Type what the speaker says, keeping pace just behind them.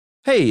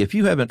Hey, if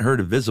you haven't heard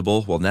of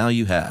Visible, well, now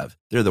you have.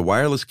 They're the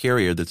wireless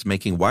carrier that's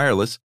making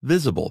wireless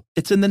visible.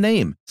 It's in the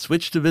name.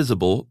 Switch to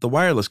Visible, the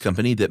wireless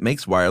company that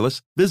makes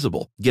wireless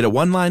visible. Get a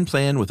one-line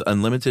plan with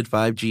unlimited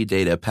 5G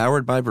data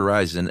powered by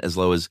Verizon as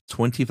low as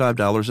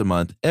 $25 a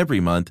month every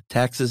month,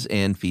 taxes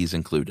and fees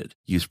included.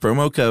 Use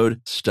promo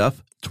code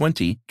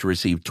STUFF20 to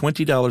receive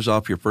 $20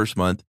 off your first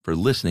month for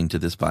listening to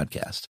this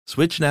podcast.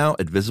 Switch now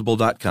at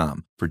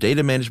Visible.com. For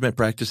data management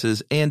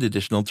practices and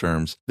additional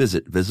terms,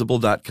 visit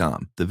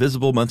Visible.com. The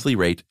Visible monthly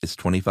rate is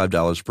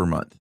 $25 per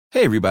month.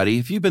 Hey everybody,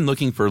 if you've been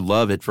looking for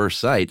love at first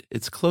sight,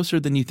 it's closer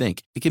than you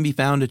think. It can be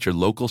found at your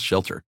local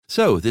shelter.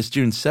 So this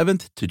June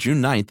 7th to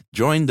June 9th,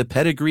 join the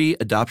Pedigree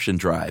Adoption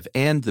Drive,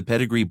 and the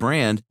Pedigree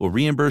brand will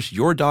reimburse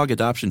your dog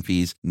adoption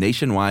fees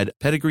nationwide.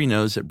 Pedigree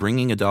knows that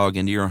bringing a dog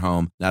into your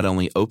home not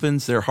only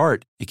opens their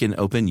heart, it can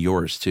open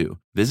yours too.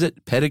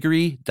 Visit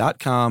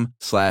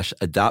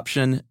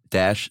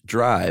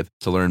pedigree.com/adoption-drive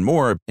to learn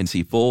more and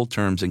see full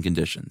terms and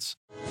conditions.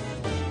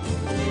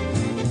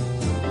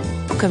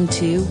 Welcome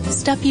to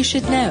Stuff You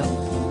Should Know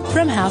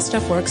from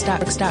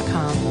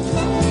HowStuffWorks.com.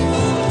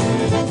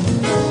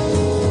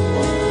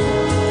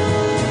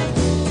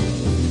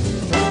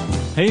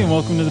 Hey, and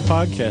welcome to the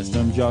podcast.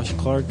 I'm Josh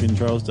Clark, and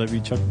Charles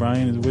W. Chuck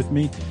Bryan is with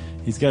me.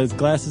 He's got his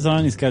glasses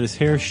on, he's got his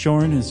hair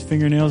shorn, his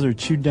fingernails are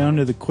chewed down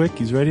to the quick.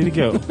 He's ready to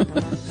go.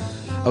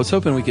 I was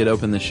hoping we could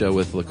open the show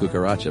with La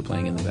Cucaracha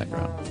playing in the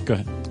background. Go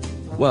ahead.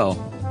 Well,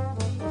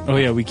 oh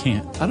yeah, we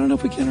can't. I don't know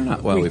if we can or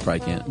not. Well, we probably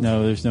can't.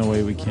 No, there's no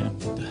way we can.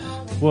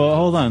 Well,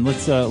 hold on.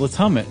 Let's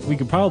hum it. We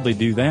could probably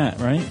do that,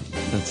 right?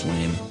 That's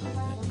lame.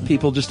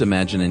 People, just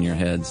imagine in your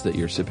heads that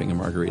you're sipping a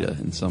margarita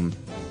and some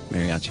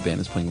mariachi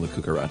band is playing La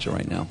Cucaracha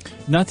right now.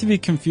 Not to be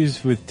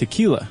confused with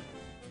tequila.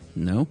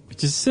 No.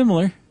 Which is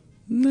similar.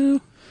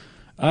 No.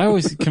 I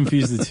always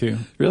confuse the two.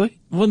 Really?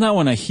 Well, not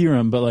when I hear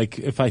them, but like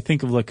if I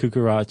think of La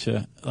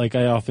Cucaracha, like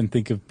I often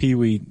think of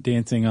Pee-wee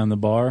dancing on the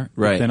bar.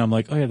 Right. Then I'm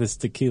like, oh yeah, that's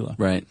tequila.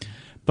 Right.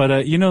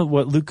 But you know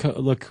what La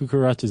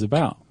Cucaracha is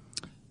about?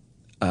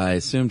 I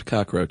assumed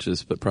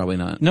cockroaches, but probably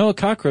not. No, a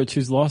cockroach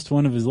who's lost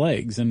one of his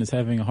legs and is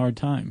having a hard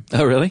time.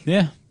 Oh, really?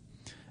 Yeah.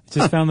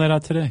 Just found that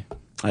out today.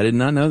 I did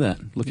not know that.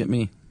 Look at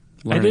me.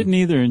 Learning. I didn't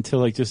either until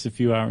like just a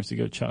few hours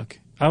ago, Chuck.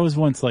 I was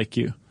once like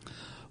you.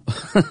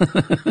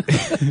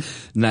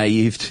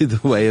 Naive to the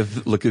way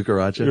of La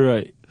Cucaracha.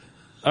 Right.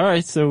 All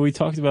right, so we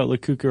talked about La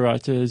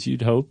Cucaracha as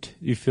you'd hoped.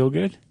 You feel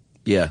good?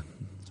 Yeah.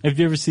 Have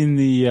you ever seen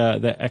the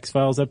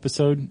X-Files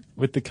episode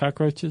with the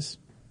cockroaches?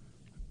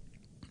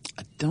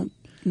 I don't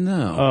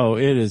know. Oh,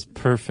 it is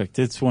perfect.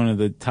 It's one of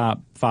the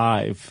top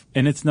 5,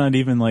 and it's not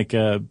even like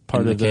a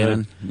part of the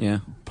canon. Yeah.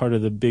 Part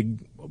of the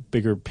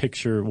bigger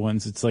picture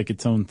ones. It's like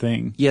its own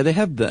thing. Yeah, they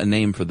have a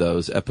name for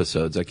those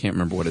episodes. I can't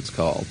remember what it's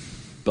called,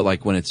 but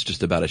like when it's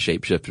just about a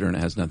shapeshifter and it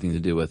has nothing to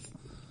do with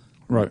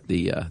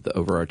the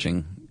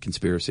overarching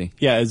conspiracy.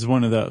 Yeah, it's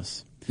one of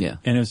those. Yeah,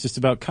 and it was just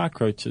about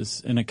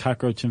cockroaches and a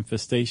cockroach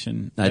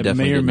infestation that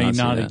may or may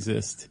not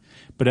exist.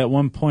 But at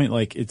one point,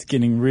 like, it's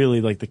getting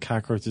really, like, the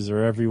cockroaches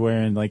are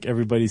everywhere and, like,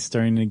 everybody's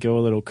starting to go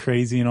a little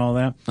crazy and all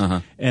that.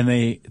 Uh-huh. And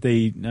they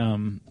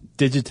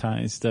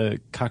digitized the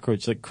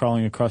cockroach, like,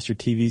 crawling across your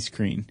TV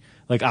screen.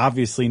 Like,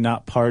 obviously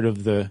not part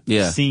of the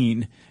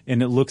scene.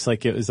 And it looks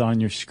like it was on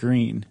your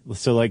screen.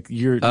 So, like,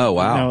 oh,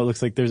 wow. Now it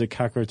looks like there's a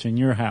cockroach in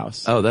your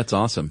house. Oh, that's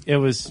awesome.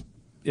 It's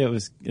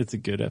a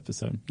good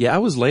episode. Yeah, I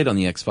was late on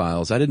the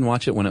X-Files. I didn't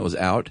watch it when it was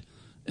out.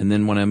 And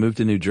then when I moved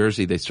to New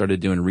Jersey, they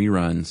started doing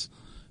reruns.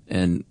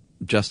 And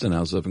Justin, I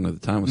was living with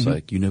at the time, was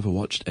like, "You never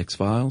watched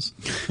X-Files?"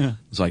 I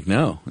was like,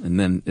 "No." And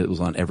then it was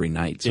on every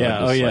night. So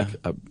I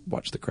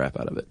watched the crap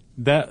out of it.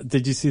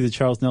 Did you see the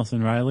Charles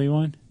Nelson Riley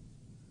one?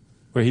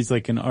 Where he's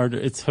like an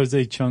artist. It's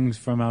Jose Chung's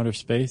From Outer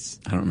Space.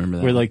 I don't remember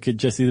that. Where like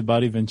Jesse the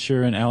Body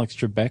Ventura and Alex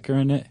Trebek are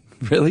in it.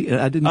 Really?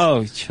 I didn't.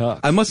 Oh,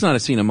 Chuck. I must not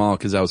have seen them all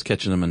because I was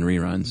catching them in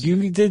reruns.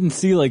 You didn't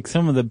see like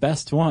some of the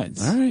best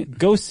ones. All right.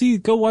 Go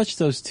watch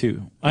those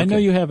two. I know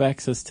you have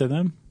access to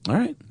them. All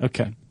right.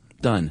 Okay.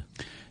 Done.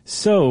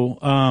 So,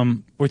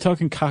 we're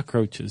talking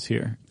cockroaches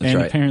here. That's and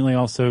right. apparently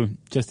also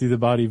Jesse the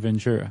Body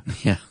Ventura.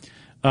 Yeah.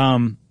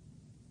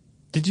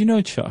 Did you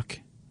know, Chuck,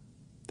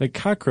 that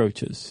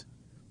cockroaches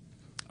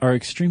are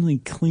extremely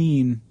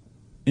clean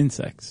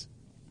insects?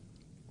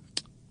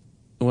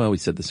 Well, we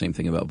said the same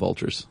thing about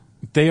vultures.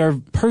 They are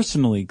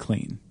personally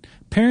clean.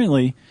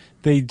 Apparently,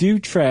 they do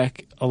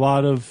track a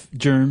lot of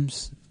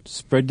germs,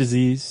 spread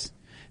disease.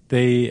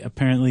 They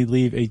apparently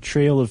leave a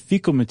trail of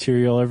fecal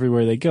material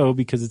everywhere they go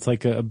because it's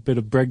like a bit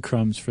of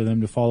breadcrumbs for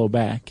them to follow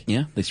back.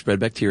 Yeah, they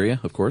spread bacteria,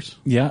 of course.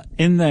 Yeah,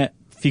 in that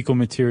fecal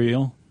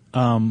material,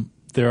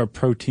 there are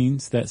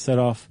proteins that set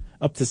off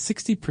up to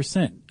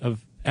 60%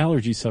 of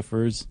allergy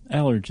sufferers'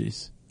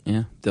 allergies.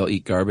 Yeah, they'll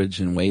eat garbage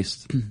and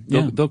waste.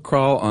 Yeah. They'll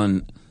crawl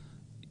on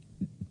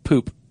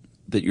poop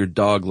that your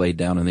dog laid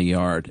down in the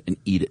yard and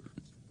eat it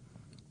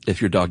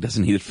if your dog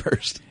doesn't eat it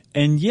first.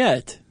 And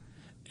yet,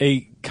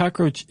 a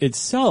cockroach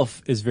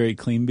itself is very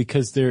clean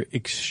because they're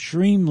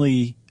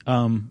extremely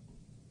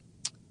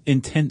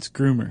intense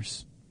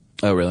groomers.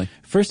 Oh, really?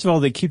 First of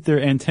all, they keep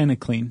their antenna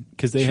clean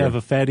because they have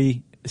a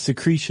fatty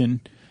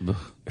secretion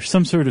or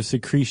some sort of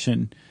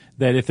secretion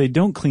that if they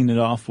don't clean it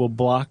off will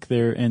block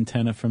their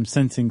antenna from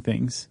sensing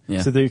things.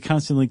 Yeah. So they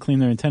constantly clean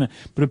their antenna.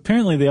 But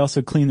apparently they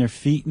also clean their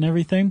feet and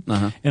everything.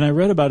 And I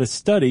read about a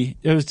study.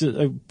 It was just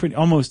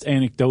almost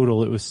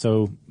anecdotal. It was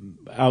so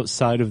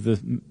outside of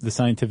the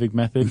scientific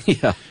method.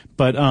 Yeah.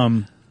 But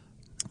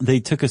they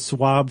took a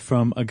swab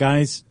from a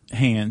guy's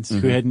hands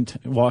who hadn't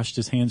washed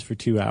his hands for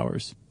 2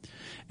 hours.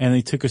 And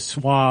they took a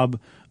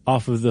swab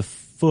off of the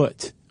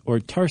foot, or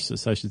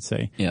tarsus, I should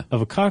say,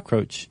 of a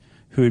cockroach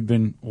who had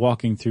been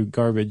walking through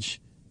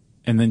garbage,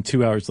 and then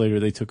 2 hours later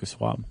they took a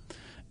swab.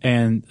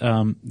 And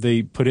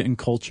they put it in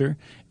culture,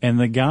 and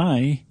the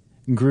guy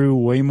grew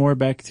way more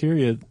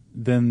bacteria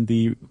than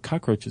the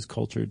cockroach's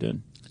culture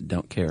did.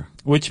 Don't care.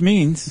 Which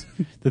means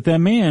that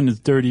man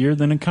is dirtier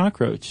than a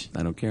cockroach.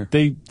 I don't care.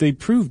 They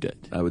proved it.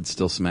 I would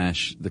still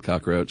smash the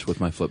cockroach with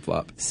my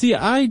flip-flop. See,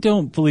 I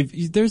don't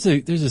believe there's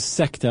a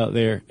sect out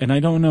there, and I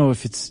don't know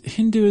if it's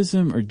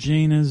Hinduism or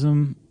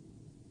Jainism.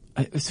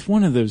 It's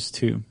one of those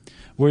two,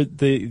 where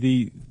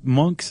the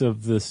monks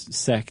of this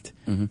sect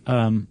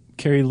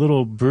carry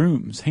little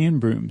brooms, hand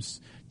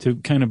brooms, to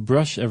kind of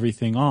brush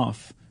everything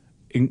off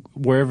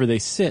wherever they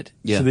sit,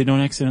 so they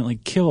don't accidentally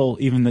kill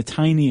even the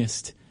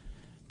tiniest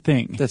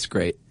thing. That's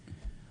great.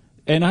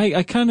 And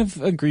I kind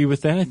of agree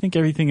with that. I think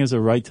everything has a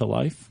right to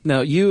life.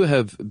 Now, you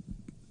have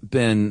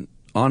been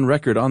on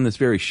record on this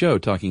very show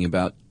talking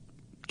about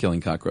killing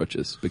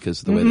cockroaches because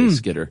of the way they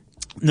skitter.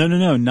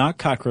 No, not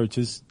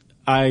cockroaches.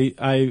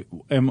 I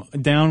am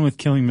down with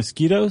killing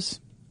mosquitoes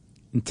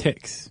and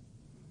ticks.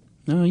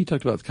 No, you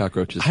talked about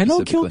cockroaches. I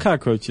don't kill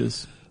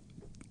cockroaches.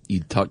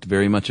 You talked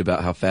very much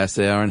about how fast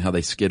they are and how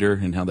they skitter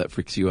and how that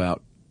freaks you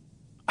out.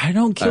 I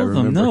don't kill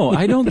them. No,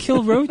 I don't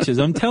kill roaches.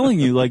 I'm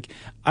telling you,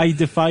 I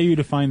defy you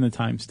to find the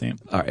timestamp.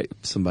 All right,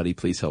 somebody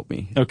please help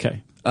me.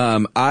 Okay.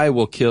 I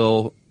will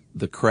kill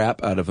the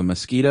crap out of a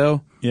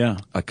mosquito,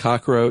 a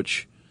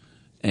cockroach,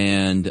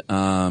 and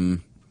I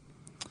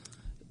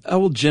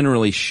will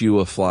generally shoo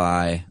a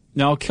fly.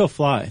 No, I'll kill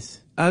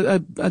flies. I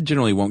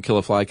generally won't kill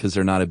a fly because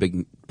they're not a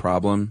big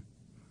problem.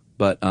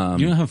 But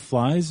you don't have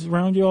flies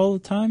around you all the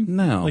time?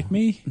 No. Like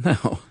me?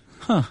 No.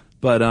 Huh.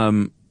 But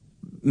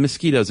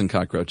mosquitoes and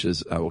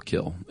cockroaches I will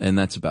kill, and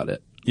that's about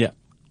it. Yeah.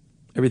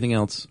 Everything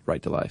else,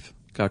 right to life.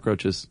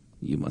 Cockroaches,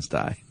 you must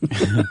die.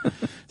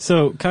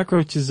 So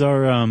cockroaches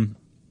are,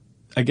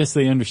 I guess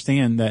they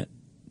understand that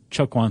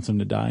Chuck wants them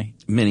to die.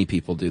 Many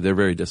people do. They're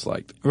very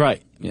disliked.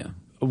 Right. Yeah.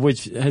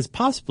 Which has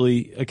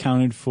possibly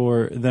accounted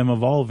for them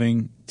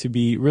evolving to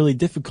be really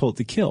difficult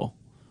to kill.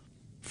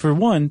 For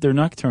one, they're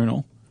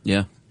nocturnal.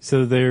 Yeah.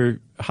 So they're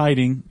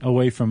hiding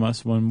away from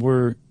us when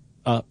we're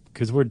up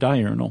because we're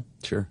diurnal.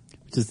 Sure.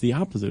 Which is the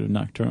opposite of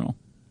nocturnal.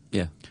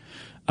 Yeah.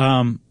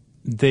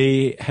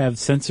 They have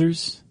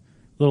sensors,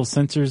 little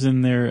sensors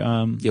in their...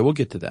 yeah, we'll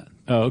get to that.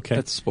 Oh, okay.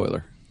 That's a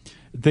spoiler.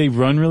 They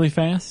run really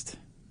fast.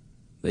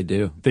 They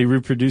do. They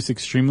reproduce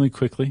extremely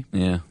quickly.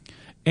 Yeah.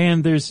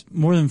 And there's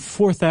more than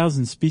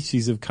 4,000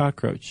 species of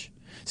cockroach.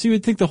 So you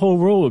would think the whole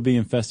world would be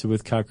infested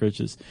with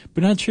cockroaches,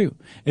 but not true.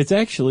 It's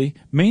actually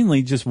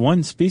mainly just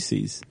one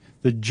species,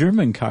 the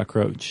German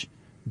cockroach,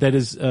 that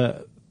is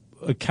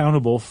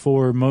accountable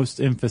for most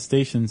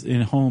infestations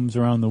in homes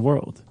around the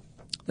world.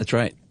 That's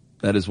right.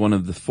 That is one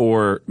of the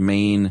four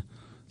main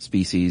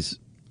species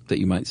that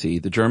you might see.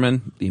 The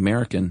German, the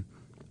American,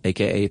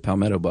 a.k.a.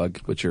 palmetto bug,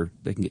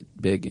 they can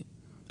get big.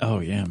 Oh,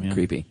 yeah, man.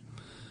 Creepy.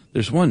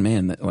 There's one,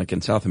 man, that like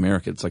in South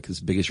America, it's like as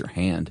big as your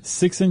hand.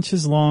 6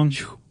 inches long,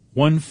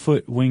 1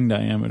 foot wing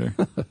diameter.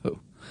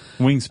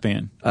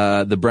 Wingspan.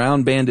 The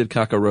brown banded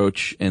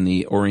cockroach and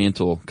the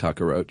oriental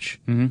cockroach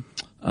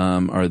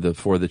are the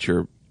four that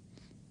you're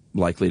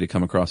likely to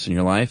come across in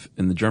your life.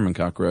 And the German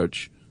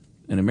cockroach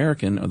and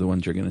American are the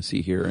ones you're going to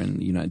see here in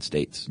the United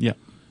States. Yeah.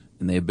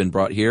 And they have been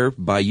brought here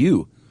by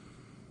you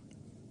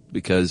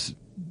because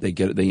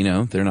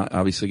they're not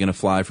obviously going to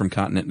fly from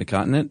continent to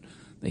continent.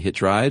 They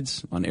hitch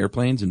rides on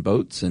airplanes and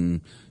boats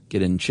and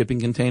get in shipping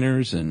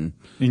containers and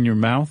in your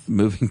mouth,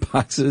 moving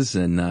boxes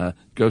and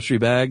grocery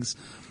bags.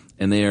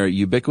 And they are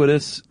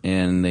ubiquitous,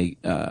 and they,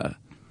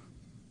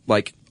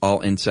 like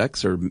all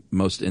insects or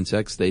most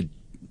insects, they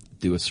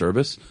do a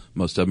service.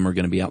 Most of them are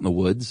going to be out in the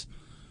woods,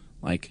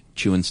 like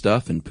chewing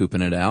stuff and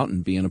pooping it out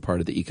and being a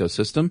part of the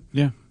ecosystem.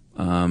 Yeah.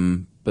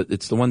 But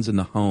it's the ones in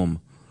the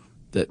home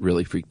that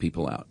really freak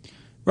people out.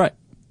 Right.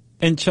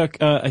 And Chuck,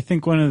 I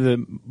think one of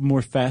the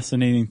more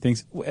fascinating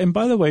things, and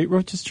by the way,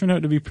 roaches turn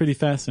out to be pretty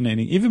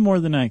fascinating, even more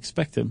than I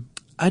expected.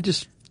 I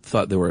just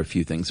thought there were a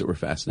few things that were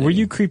fascinating. Were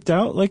you creeped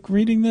out like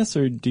reading this,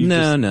 or do you?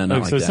 No, not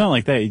like so it's that. not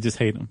like that. You just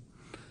hate them.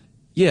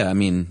 Yeah, I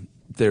mean,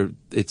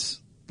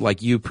 it's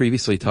like you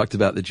previously talked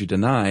about that you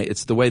deny.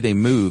 It's the way they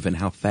move and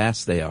how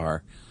fast they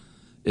are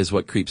is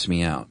what creeps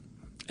me out.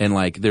 And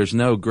like, there's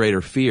no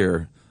greater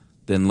fear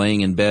than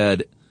laying in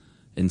bed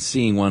and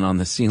seeing one on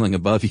the ceiling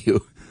above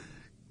you,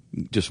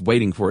 just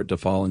waiting for it to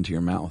fall into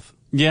your mouth.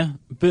 Yeah,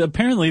 but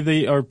apparently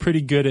they are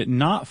pretty good at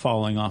not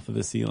falling off of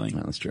the ceiling.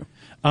 No, that's true.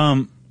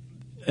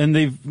 And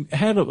they've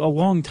had a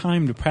long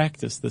time to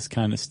practice this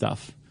kind of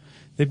stuff.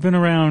 They've been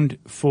around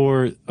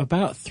for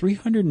about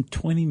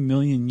 320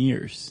 million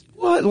years.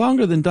 What?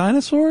 Longer than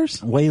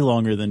dinosaurs? Way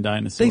longer than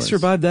dinosaurs. They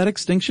survived that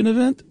extinction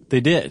event? They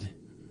did.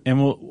 And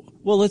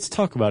well, let's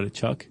talk about it,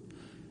 Chuck.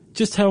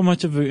 Just how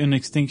much of an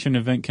extinction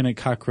event can a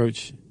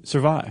cockroach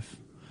survive?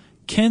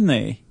 Can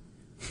they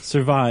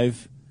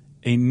survive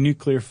a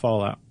nuclear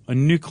fallout, a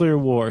nuclear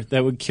war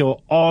that would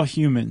kill all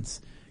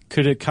humans?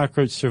 Could a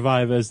cockroach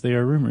survive as they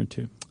are rumored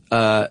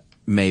to?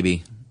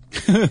 Maybe.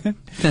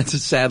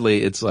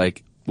 Sadly, it's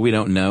like, we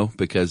don't know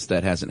because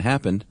that hasn't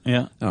happened.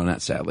 Yeah. Oh,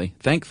 not sadly.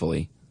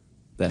 Thankfully,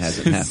 that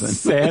hasn't happened.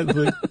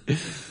 Sadly.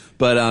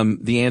 But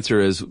the answer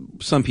is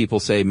some people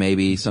say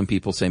maybe, some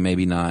people say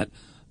maybe not.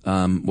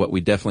 What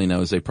we definitely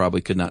know is they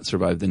probably could not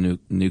survive the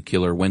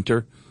nuclear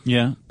winter.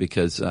 Yeah.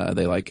 Because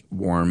they like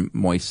warm,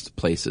 moist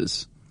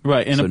places.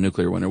 Right. And so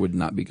nuclear winter would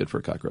not be good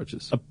for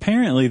cockroaches.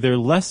 Apparently, they're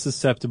less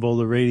susceptible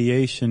to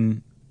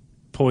radiation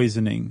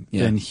poisoning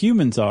than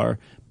humans are,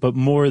 but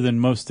more than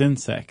most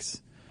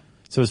insects.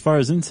 So as far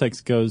as insects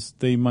goes,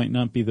 they might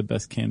not be the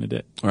best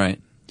candidate. Right.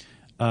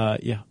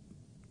 Yeah.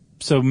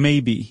 So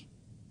maybe,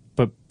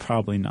 but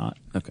probably not.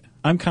 Okay.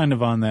 I'm kind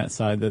of on that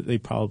side that they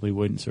probably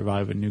wouldn't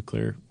survive a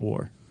nuclear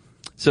war.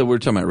 So we're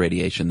talking about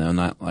radiation, though,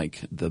 not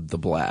like the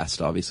blast.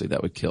 Obviously,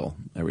 that would kill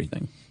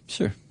everything.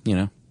 Sure. You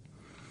know?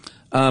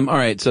 All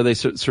right. So they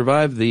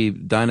survived the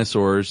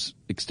dinosaurs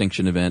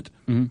extinction event.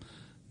 Mm-hmm.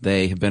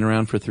 They have been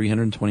around for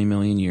 320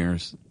 million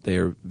years. They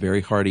are very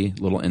hardy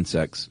little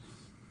insects.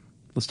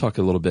 Let's talk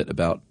a little bit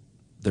about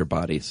their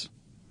bodies.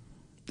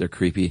 Their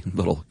creepy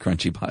little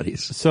crunchy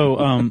bodies.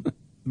 So,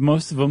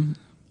 most of them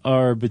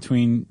are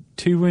between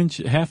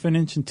half an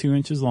inch and 2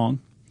 inches long.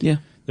 Yeah.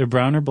 They're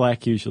brown or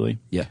black usually.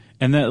 Yeah.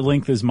 And that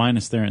length is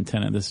minus their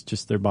antenna. This is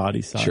just their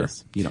body size. Sure.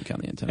 You don't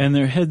count the antenna. And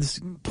their heads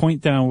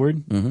point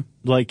downward,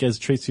 like as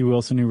Tracy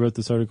Wilson, who wrote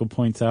this article,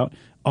 points out,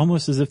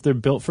 almost as if they're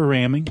built for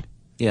ramming.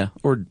 Yeah.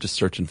 Or just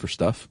searching for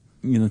stuff.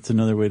 You know, that's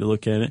another way to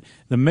look at it.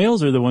 The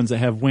males are the ones that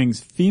have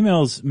wings.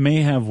 Females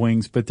may have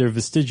wings, but they're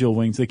vestigial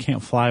wings. They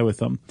can't fly with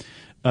them.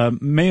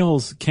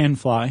 Males can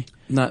fly.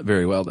 Not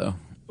very well, though.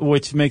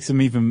 Which makes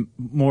them even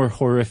more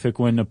horrific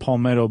when a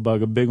palmetto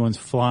bug, a big one's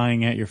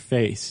flying at your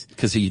face.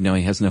 Because he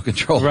has no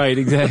control. Right,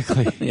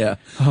 exactly. Yeah.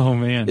 Oh,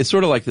 man. It's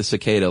sort of like the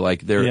cicada.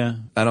 Like Yeah.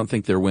 I don't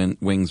think their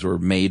wings were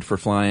made for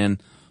flying,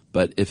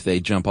 but if they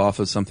jump off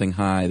of something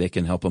high, they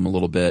can help them a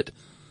little bit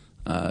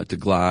to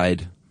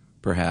glide,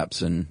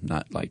 perhaps, and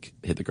not like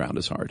hit the ground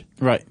as hard.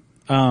 Right.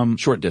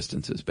 Short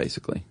distances,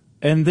 basically.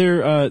 And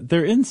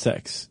they're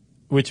insects,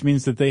 which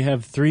means that they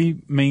have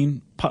three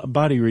main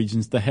body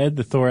regions: the head,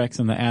 the thorax,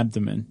 and the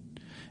abdomen.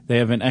 They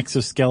have an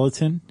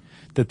exoskeleton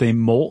that they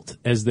molt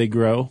as they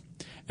grow,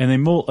 and they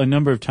molt a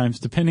number of times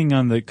depending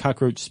on the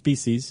cockroach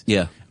species.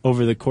 Yeah.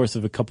 Over the course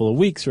of a couple of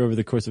weeks or over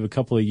the course of a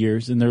couple of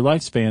years, and their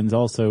lifespans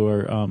also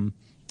are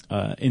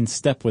in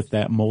step with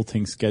that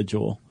molting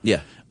schedule.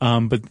 Yeah.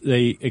 But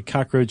a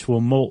cockroach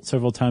will molt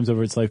several times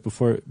over its life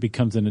before it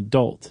becomes an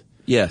adult.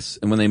 Yes,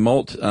 and when they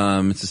molt,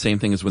 it's the same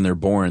thing as when they're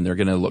born. They're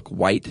going to look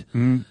white,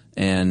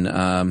 and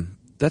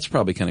that's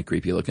probably kind of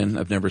creepy looking.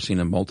 I've never seen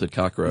a molted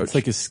cockroach. It's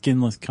like a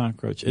skinless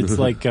cockroach. It's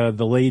like the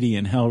lady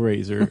in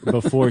Hellraiser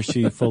before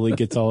she fully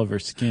gets all of her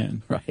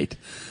skin. Right.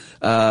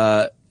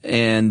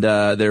 And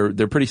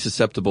they're pretty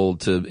susceptible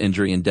to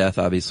injury and death,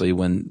 obviously,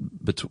 when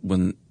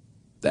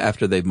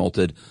after they've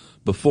molted.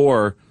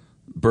 Before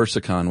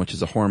bursicon, which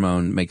is a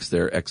hormone, makes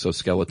their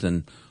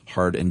exoskeleton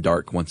hard and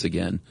dark once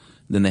again.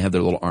 Then they have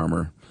their little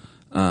armor,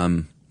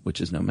 which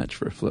is no match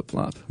for a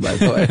flip-flop, by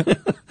the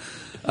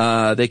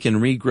way. They can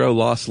regrow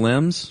lost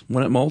limbs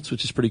when it molts,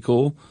 which is pretty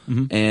cool.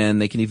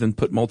 And they can even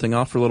put molting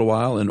off for a little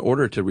while in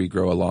order to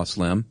regrow a lost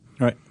limb.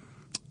 Right.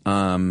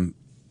 In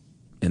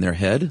their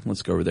head,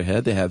 let's go over their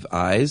head. They have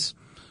eyes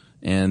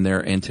and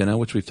their antenna,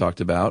 which we've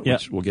talked about,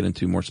 which we'll get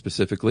into more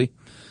specifically.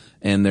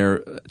 And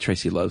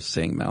Tracy loves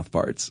saying mouth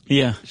parts.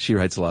 Yeah. She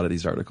writes a lot of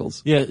these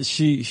articles. Yeah,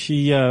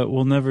 she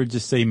will never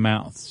just say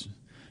mouths.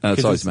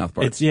 It's always mouth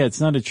parts. It's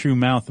not a true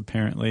mouth,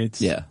 apparently.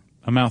 It's a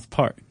mouth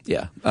part.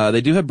 Yeah.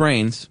 They do have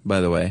brains,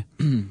 by the way.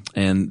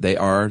 And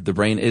the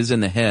brain is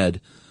in the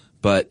head,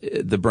 but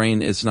the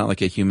brain is not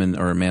like a human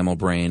or a mammal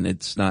brain.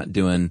 It's not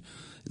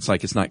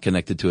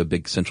connected to a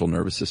big central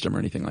nervous system or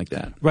anything like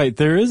that. Right.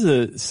 There is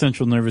a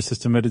central nervous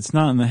system, but it's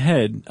not in the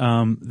head.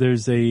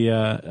 There's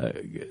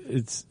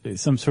it's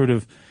some sort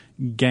of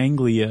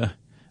ganglia,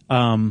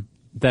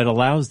 that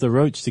allows the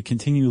roach to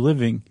continue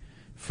living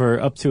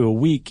for up to a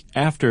week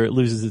after it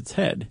loses its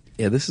head.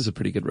 Yeah, this is a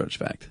pretty good roach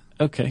fact.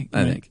 Okay.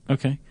 I think.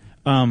 Okay.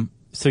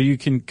 So you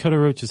can cut a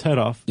roach's head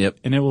off. Yep.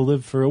 And it will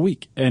live for a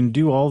week and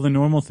do all the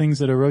normal things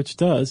that a roach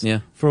does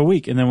for a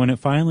week. And then when it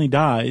finally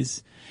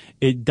dies,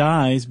 it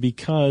dies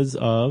because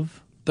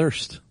of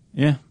thirst.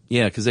 Yeah.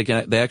 Yeah, because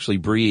they actually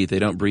breathe. They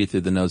don't breathe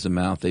through the nose and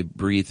mouth. They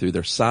breathe through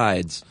their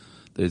sides.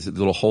 There's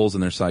little holes in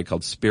their side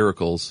called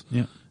spiracles.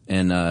 Yeah.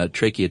 And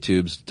trachea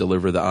tubes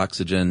deliver the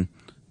oxygen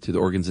to the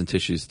organs and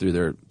tissues through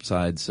their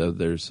sides. So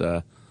there's,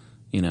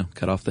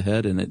 cut off the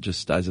head and it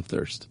just dies of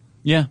thirst.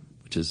 Yeah.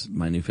 Which is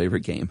my new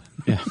favorite game.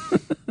 Yeah.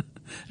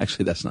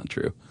 Actually, that's not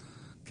true.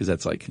 Because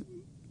that's like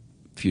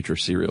future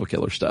serial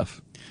killer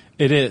stuff.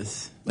 It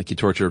is. Like you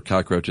torture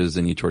cockroaches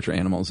and you torture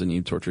animals and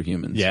you torture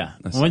humans. Yeah.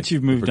 That's Once like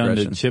you've moved on to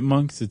progression.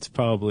 chipmunks, it's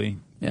probably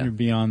Yeah. you're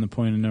beyond the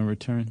point of no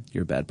return.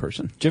 You're a bad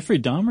person. Jeffrey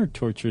Dahmer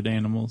tortured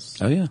animals.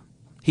 Oh yeah.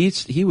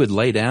 He would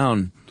lay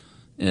down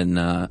and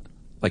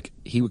like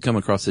he would come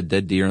across a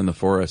dead deer in the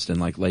forest and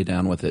like lay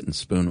down with it and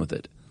spoon with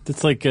it.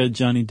 That's like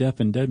Johnny Depp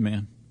in Dead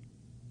Man.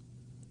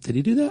 Did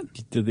he do that?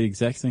 He did the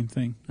exact same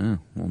thing. Oh,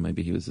 well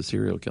maybe he was a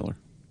serial killer.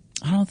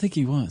 I don't think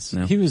he was.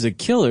 No. He was a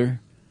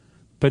killer,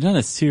 but not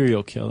a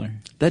serial killer.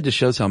 That just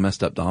shows how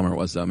messed up Dahmer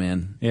was though,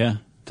 man. Yeah.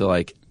 To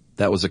like,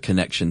 that was a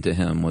connection to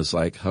him, was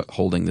like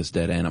holding this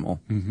dead animal.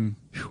 Mm-hmm.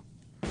 Whew.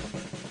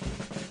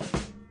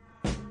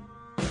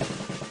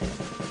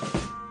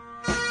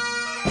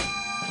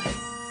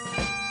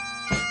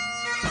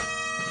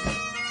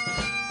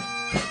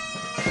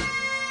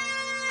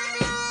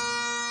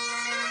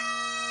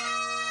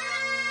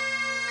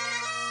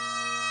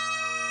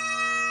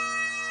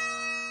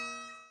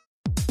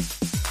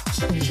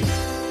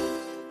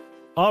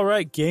 All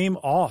right, game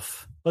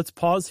off. Let's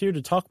pause here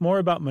to talk more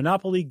about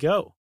Monopoly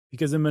Go.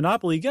 Because in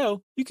Monopoly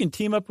Go, you can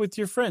team up with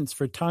your friends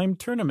for timed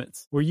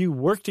tournaments where you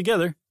work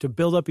together to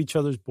build up each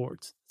other's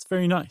boards. It's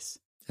very nice.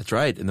 That's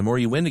right. And the more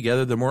you win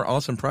together, the more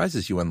awesome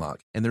prizes you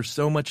unlock. And there's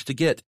so much to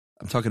get.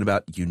 I'm talking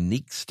about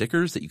unique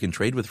stickers that you can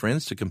trade with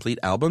friends to complete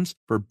albums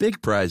for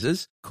big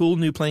prizes, cool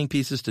new playing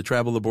pieces to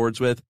travel the boards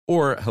with,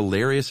 or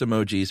hilarious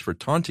emojis for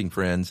taunting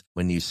friends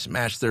when you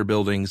smash their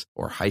buildings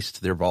or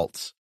heist their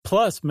vaults.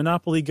 Plus,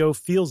 Monopoly Go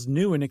feels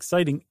new and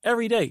exciting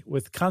every day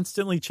with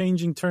constantly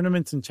changing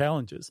tournaments and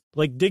challenges,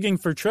 like digging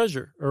for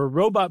treasure or a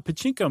robot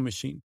pachinko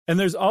machine. And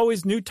there's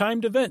always new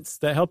timed events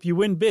that help you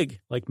win big,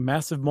 like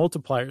massive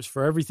multipliers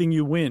for everything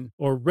you win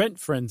or rent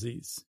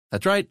frenzies.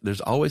 That's right. There's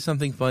always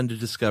something fun to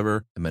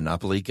discover in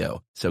Monopoly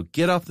Go. So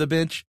get off the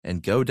bench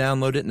and go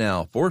download it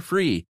now for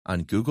free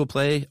on Google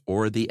Play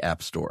or the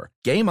App Store.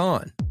 Game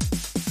on.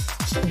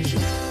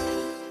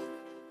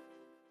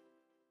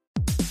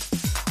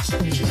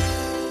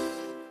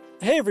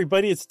 Hey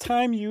everybody, it's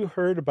time you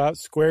heard about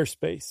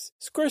Squarespace.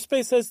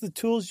 Squarespace has the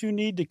tools you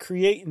need to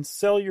create and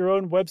sell your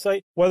own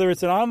website. Whether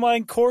it's an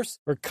online course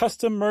or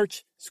custom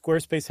merch,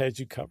 Squarespace has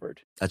you covered.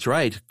 That's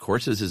right.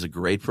 Courses is a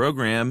great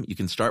program. You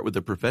can start with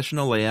a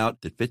professional layout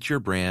that fits your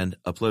brand,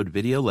 upload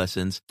video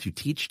lessons to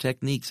teach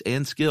techniques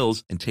and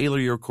skills, and tailor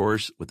your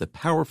course with a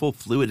powerful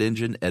Fluid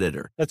Engine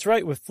editor. That's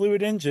right, with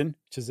Fluid Engine,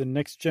 which is a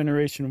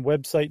next-generation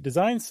website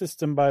design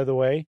system, by the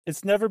way,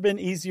 it's never been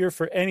easier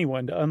for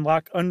anyone to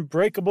unlock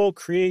unbreakable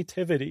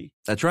creativity.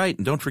 That's right.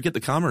 And don't forget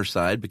the commerce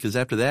side, because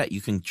after that,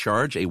 you can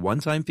charge a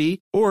one-time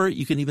fee, or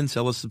you can even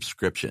sell a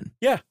subscription.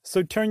 Yeah,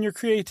 so turn your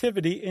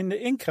creativity into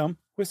income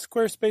with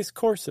Squarespace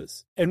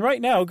courses. And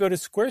right now, go to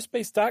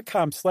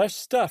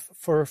squarespace.com/stuff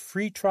for a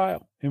free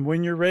trial. And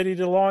when you're ready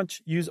to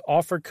launch, use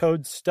offer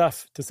code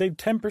STUFF to save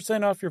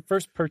 10% off your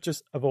first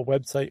purchase of a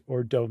website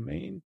or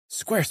domain.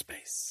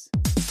 Squarespace.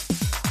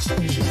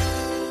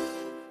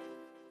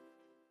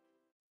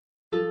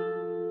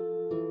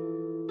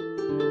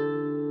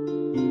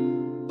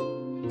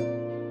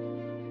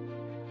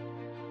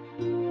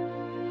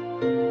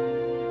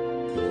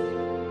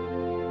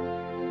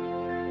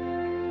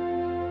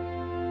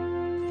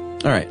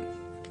 All right.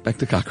 Back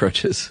to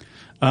cockroaches.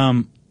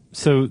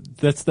 So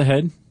that's the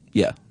head.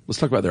 Yeah. Let's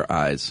talk about their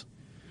eyes.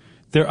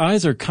 Their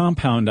eyes are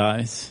compound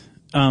eyes.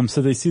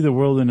 So they see the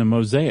world in a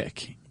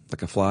mosaic,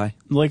 Like a fly.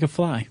 like a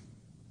fly.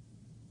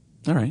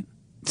 All right.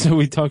 So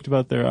we talked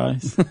about their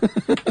eyes.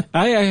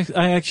 I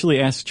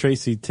actually asked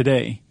Tracy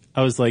today.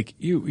 I was like,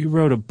 you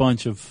wrote a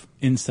bunch of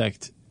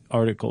insect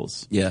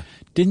articles. Yeah.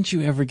 Didn't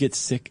you ever get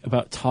sick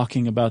about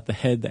talking about the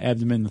head, the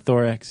abdomen, the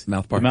thorax,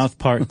 Mouth the parts. mouth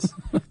parts,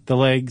 the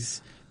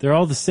legs? They're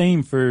all the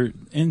same for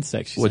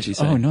insects. She's What'd she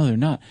say? Oh no, they're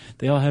not.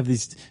 They all have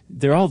these.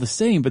 They're all the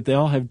same, but they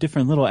all have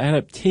different little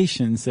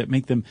adaptations that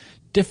make them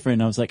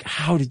different. I was like,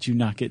 how did you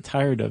not get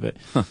tired of it?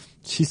 Huh.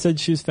 She said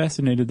she was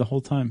fascinated the whole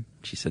time.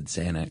 She said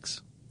Xanax.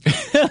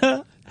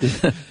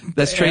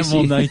 That's Tracy.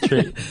 Amyl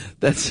nitrate.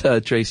 That's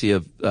Tracy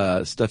of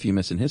Stuff You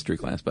Miss in History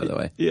class, by the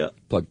way. Yeah.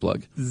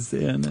 Plug.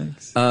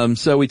 Xanax.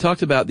 So we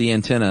talked about the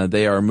antenna.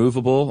 They are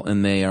movable,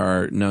 and they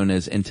are known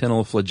as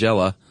antennal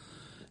flagella.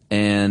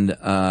 And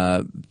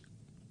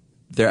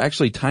they're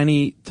actually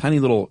tiny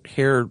little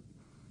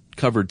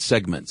hair-covered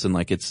segments. And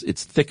like it's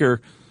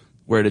thicker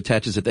where it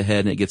attaches at the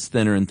head, and it gets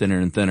thinner and thinner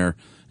and thinner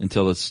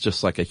until it's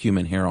just like a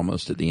human hair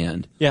almost at the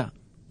end. Yeah.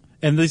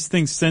 And these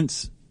things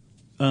sense.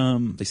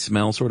 They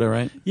smell sort of,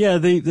 right? Yeah,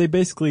 they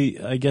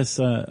basically, I guess,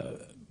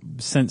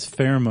 sense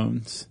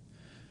pheromones.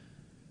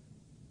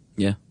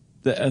 Yeah.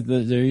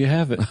 There you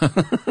have it.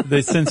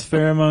 They sense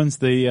pheromones.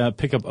 They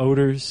pick up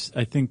odors.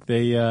 I think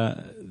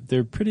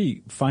they're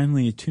pretty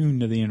finely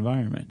attuned to the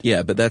environment.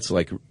 Yeah, but that's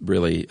like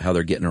really how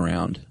they're getting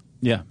around,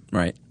 Yeah,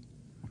 right?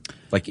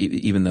 Like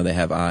even though they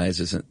have eyes,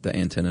 isn't the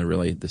antenna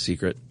really the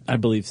secret? I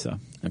believe so.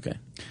 Okay.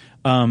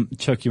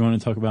 Chuck, you want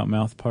to talk about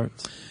mouth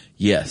parts?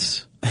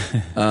 Yes.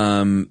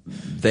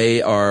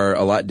 They are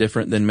a lot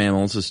different than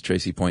mammals, as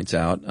Tracy points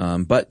out,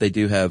 but they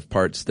do have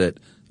parts that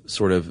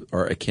sort of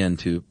are akin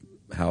to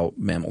how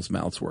mammals'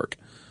 mouths work.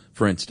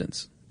 For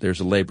instance,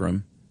 there's a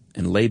labrum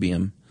and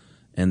labium,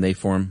 and they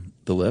form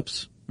the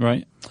lips.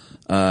 Right.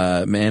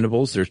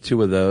 Mandibles, there's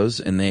 2 of those,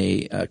 and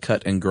they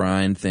cut and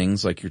grind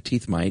things like your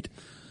teeth might.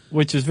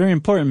 Which is very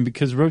important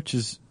because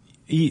roaches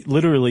eat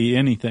literally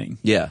anything.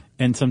 Yeah.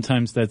 And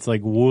sometimes that's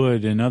like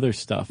wood and other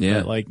stuff Yeah.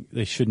 that like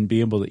they shouldn't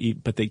be able to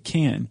eat, but they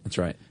can. That's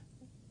right.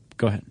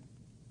 Go ahead.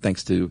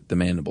 Thanks to the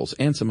mandibles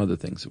and some other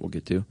things that we'll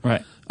get to.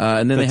 Right.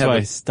 And then That's they have why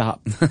I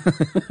stopped.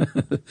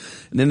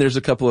 and then there's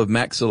a couple of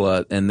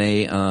maxilla, and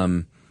they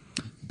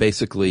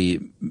basically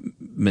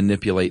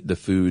manipulate the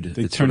food.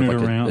 They it's turn sort it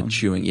of like around. a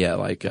chewing,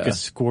 like Like a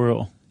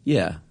squirrel.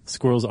 yeah,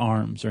 Squirrel's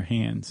arms or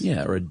hands.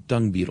 yeah, or a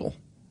dung beetle.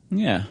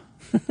 Yeah.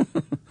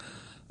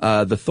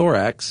 The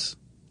thorax,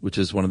 which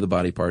is one of the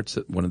body parts,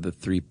 one of the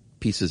 3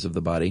 pieces of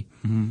the body,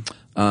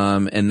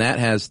 and that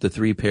has the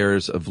 3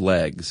 pairs of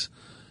legs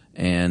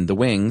and the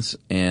wings,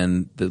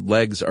 and the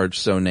legs are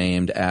so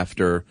named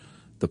after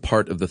the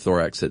part of the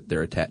thorax that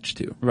they're attached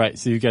to. Right.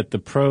 So you got the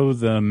pro,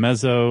 the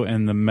meso,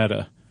 and the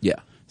meta. Yeah.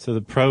 So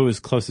the pro is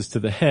closest to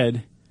the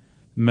head,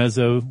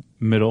 meso,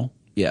 middle.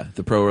 Yeah.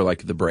 The pro are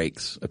like the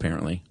brakes,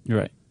 apparently.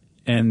 Right.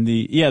 And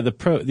the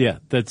pro,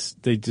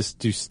 they just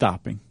do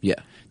stopping. Yeah.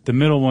 The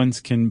middle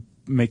ones can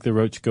make the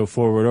roach go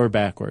forward or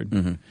backward.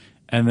 Mm-hmm.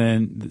 And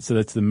then, so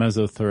that's the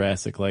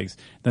mesothoracic legs.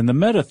 Then the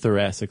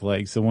metathoracic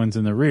legs, the ones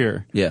in the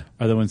rear, Yeah.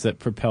 are the ones that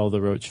propel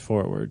the roach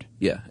forward.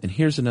 Yeah. And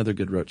here's another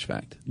good roach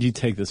fact. You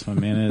take this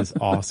one, man. It is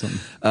awesome.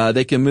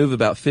 They can move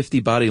about 50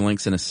 body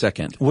lengths in a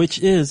second. Which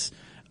is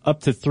up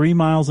to 3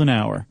 miles an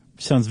hour.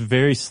 Sounds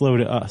very slow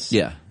to us.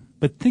 Yeah.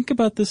 But think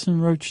about this in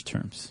roach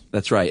terms.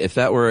 That's right. If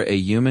that were a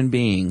human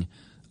being,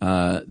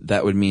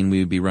 that would mean we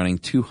would be running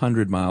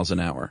 200 miles an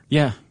hour.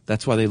 Yeah.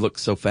 That's why they look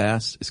so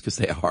fast, is because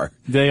they are.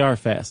 They are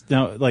fast.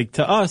 Now, like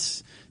to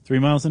us, 3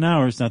 miles an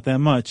hour is not that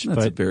much, That's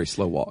a but very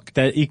slow walk.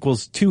 that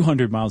equals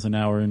 200 miles an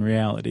hour in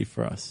reality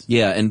for us.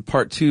 Yeah, and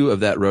part 2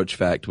 of that roach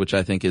fact, which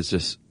I think is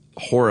just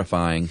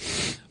horrifying,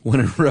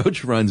 when a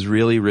roach runs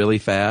really, really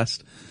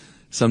fast,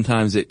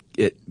 sometimes it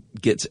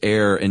gets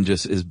air and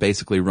just is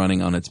basically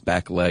running on its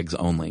back legs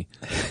only.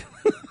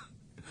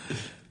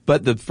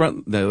 But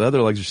the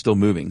other legs are still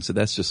moving, so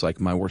that's just like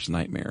my worst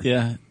nightmare.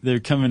 Yeah, they're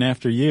coming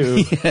after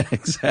you. Yeah,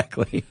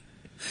 exactly.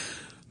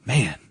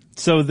 Man.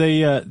 So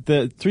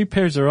the 3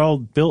 pairs are all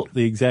built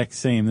the exact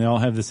same. They all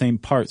have the same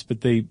parts,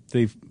 but they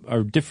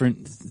are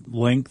different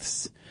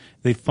lengths.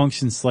 They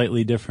function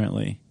slightly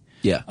differently.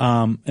 Yeah.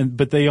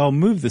 But they all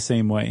move the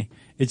same way.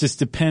 It just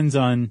depends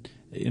on,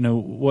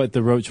 what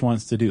the roach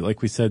wants to do.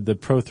 Like we said, the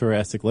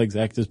prothoracic legs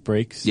act as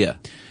brakes. Yeah.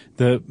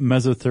 The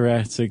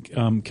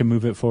mesothoracic can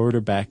move it forward or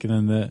back,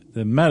 and then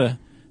the meta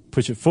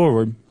push it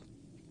forward.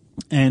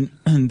 And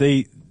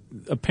they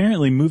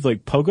apparently move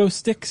like pogo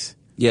sticks.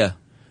 Yeah.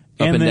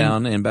 Up and then,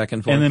 down and back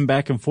and forth. And then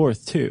back and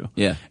forth, too.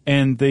 Yeah.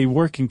 And they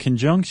work in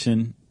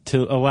conjunction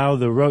to allow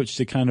the roach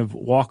to kind of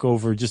walk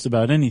over just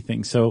about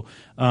anything. So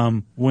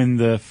when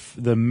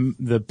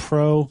the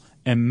pro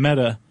and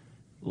meta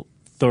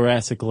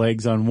thoracic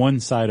legs on one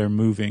side are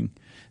moving,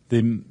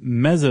 the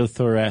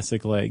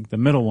mesothoracic leg, the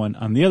middle one,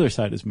 on the other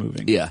side is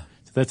moving. Yeah.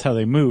 So that's how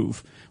they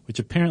move, which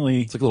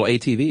apparently... It's like a little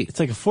ATV. It's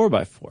like a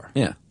 4x4.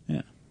 Yeah.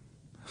 Yeah.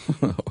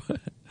 Look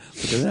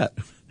at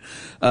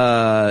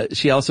that.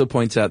 She also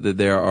points out that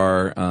there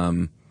are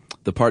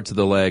the parts of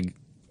the leg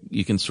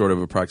you can sort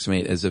of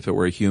approximate as if it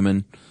were a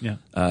human. Yeah.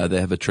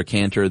 They have a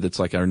trochanter that's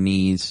like our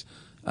knees.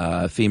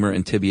 Femur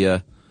and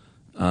tibia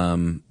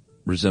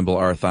resemble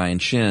our thigh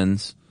and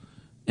shins.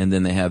 And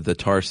then they have the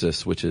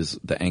tarsus, which is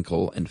the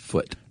ankle and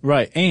foot.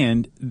 Right.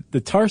 And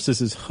the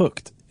tarsus is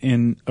hooked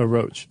in a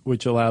roach,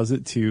 which allows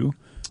it to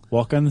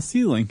walk on the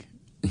ceiling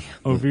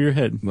over your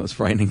head. Most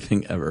frightening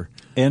thing ever.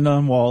 And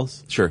on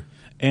walls. Sure.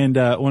 And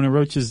when a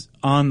roach is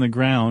on the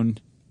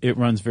ground, it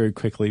runs very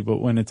quickly. But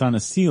when it's on a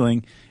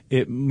ceiling,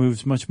 it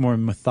moves much more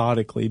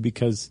methodically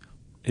because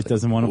it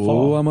doesn't want to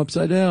fall. Oh, I'm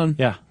upside down.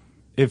 Yeah.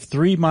 If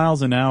 3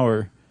 miles an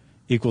hour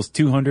equals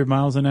 200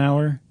 miles an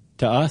hour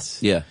to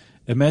us, Yeah.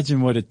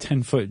 imagine what a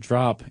 10-foot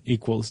drop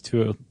equals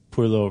to a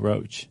poor little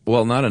roach.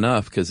 Well, not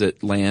enough because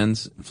it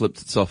lands,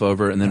 flips itself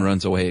over, and then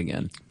runs away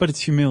again. But it's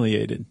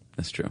humiliated.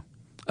 That's true.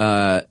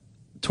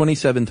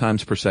 27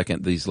 times per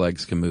second, these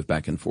legs can move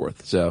back and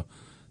forth. So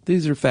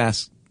these are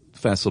fast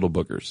little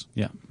boogers.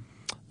 Yeah.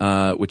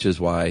 Which is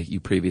why you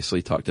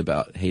previously talked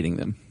about hating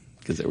them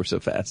because they were so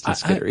fast and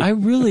scary.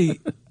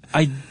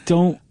 I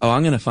don't. Oh,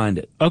 I'm going to find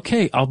it.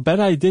 Okay, I'll bet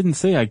I didn't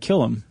say I'd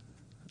kill him.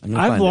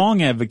 I've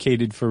long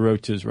advocated for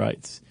roaches'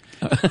 rights.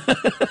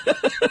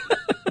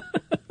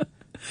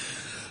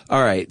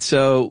 All right,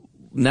 so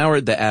now we're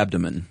at the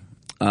abdomen.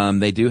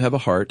 They do have a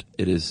heart.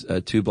 It is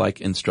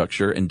tube-like in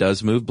structure and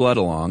does move blood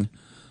along,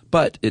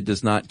 but it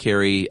does not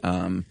carry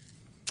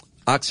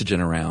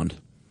oxygen around.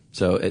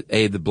 So,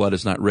 A, the blood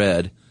is not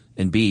red,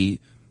 and B,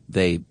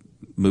 they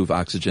move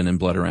oxygen and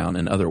blood around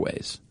in other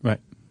ways. Right.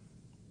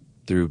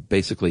 Through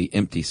basically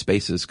empty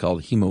spaces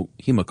called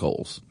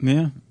hemicoles.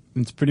 Yeah.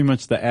 It's pretty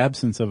much the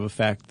absence of a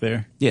fact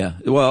there. Yeah.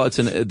 Well,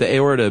 the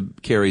aorta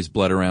carries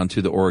blood around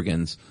to the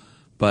organs,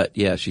 But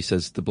yeah, she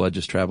says the blood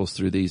just travels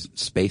through these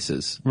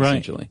spaces, Right.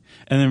 essentially.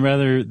 And then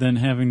rather than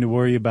having to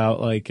worry about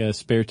like a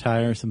spare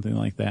tire or something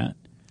like that,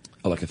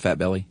 Oh, like a fat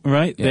belly?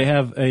 right? Yeah. They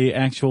have a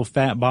actual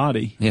fat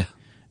body. Yeah.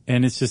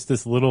 And it's just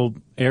this little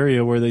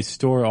area where they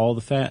store all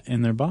the fat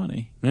in their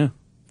body. Yeah.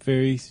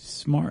 Very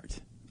smart.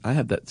 I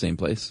have that same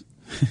place.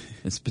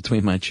 It's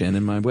between my chin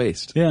and my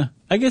waist. Yeah.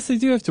 I guess they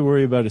do have to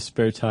worry about a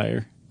spare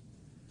tire.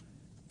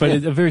 But Yeah.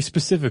 it's a very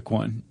specific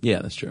one,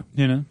 Yeah, that's true.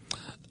 you know?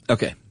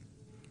 Okay.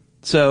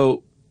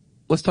 So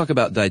let's talk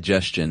about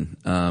digestion.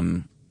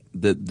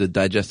 The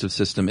digestive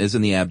system is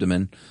in the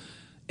abdomen,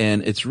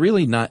 and it's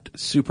really not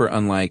super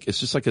unlike, it's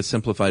just like a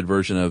simplified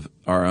version of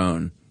our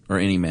own or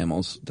any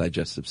mammal's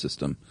digestive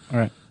system. All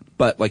right.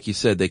 But like you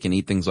said, they can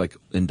eat things like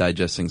and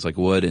digest things like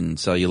wood and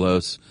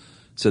cellulose.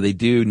 So they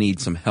do need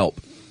some help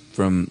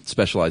from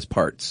specialized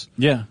parts.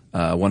 Yeah.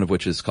 One of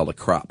which is called a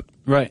crop.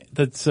 Right.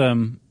 That's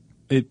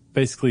it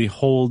basically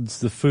holds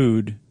the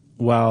food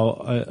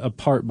while a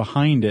part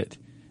behind it,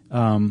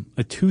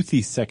 a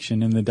toothy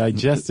section in the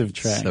digestive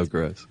tract. So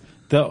gross.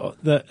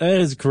 That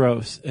is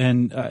gross,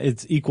 and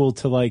it's equal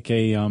to like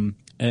an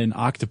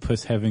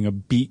octopus having a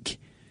beak.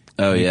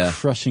 Oh, yeah.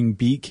 Crushing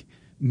beak.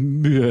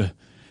 Ugh.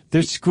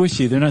 They're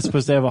squishy. They're not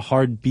supposed to have a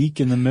hard beak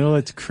in the middle.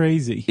 It's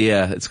crazy.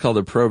 Yeah, it's called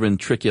a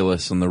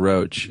proventriculus on the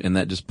roach, and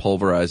that just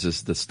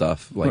pulverizes the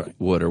stuff like Right.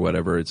 wood or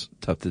whatever. It's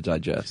tough to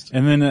digest.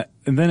 And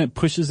then it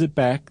pushes it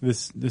back,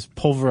 this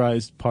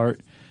pulverized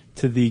part,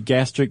 to the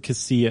gastric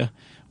cassia,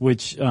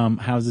 which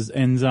houses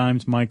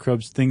enzymes,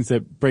 microbes, things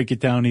that break it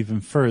down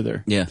even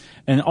further. Yeah.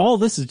 And all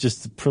this is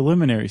just the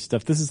preliminary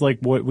stuff. This is like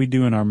what we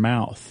do in our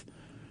mouth.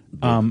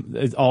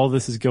 All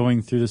this is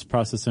going through this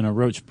process in a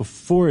roach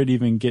before it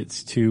even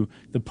gets to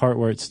the part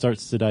where it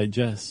starts to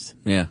digest.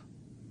 Yeah.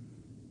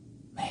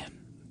 Man,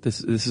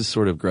 this is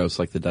sort of gross,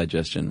 like the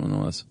digestion one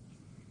was.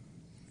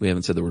 We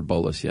haven't said the word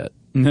bolus yet.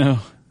 No.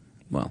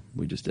 Well,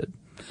 we just did.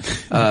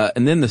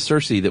 And then the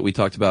cerci that we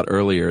talked about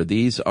earlier,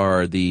 these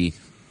are the,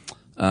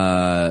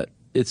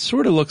 it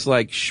sort of looks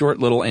like short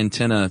little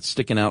antenna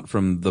sticking out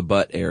from the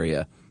butt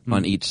area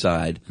on each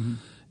side. Mm-hmm.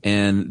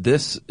 And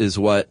this is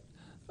what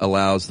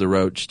allows the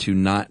roach to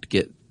not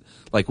get,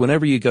 like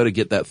whenever you go to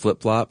get that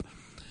flip-flop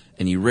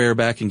and you rear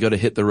back and go to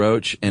hit the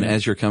roach, and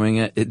as you're coming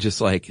it just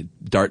like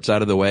darts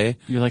out of the way.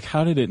 You're like,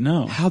 how did it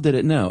know? How did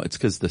it know? It's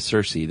because the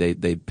cerci,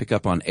 they pick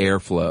up on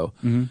airflow,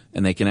 and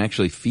they can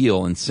actually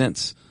feel and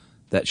sense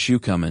that shoe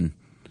coming.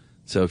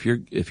 So if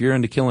you're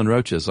into killing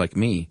roaches like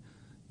me,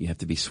 you have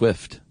to be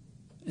swift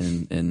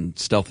and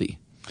stealthy.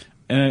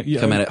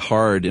 Come at it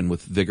hard and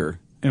with vigor.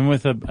 And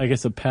with I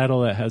guess a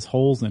paddle that has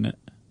holes in it.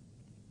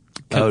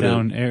 Cut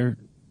down air.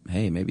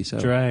 Hey, maybe so.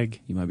 Drag.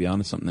 You might be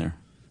onto something there.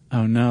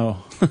 Oh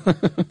no.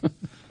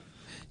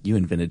 You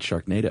invented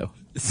Sharknado.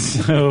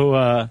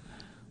 So,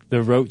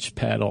 the roach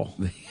paddle.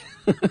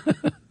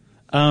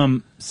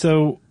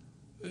 So,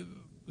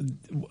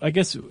 I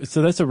guess,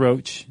 so that's a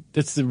roach.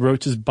 That's the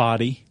roach's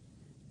body.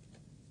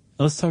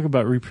 Let's talk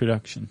about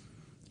reproduction.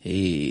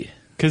 Hey.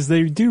 Because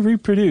they do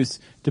reproduce,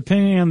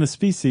 depending on the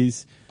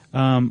species.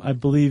 I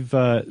believe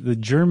the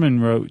German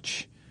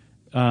roach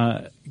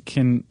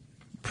can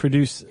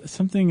produce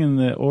something in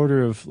the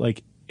order of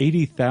like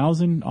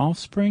 80,000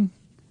 offspring.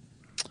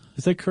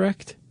 Is that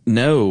correct?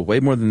 No, way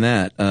more than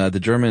that. The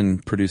German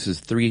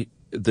produces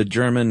the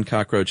German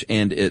cockroach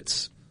and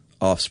its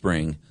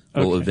offspring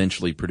will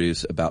eventually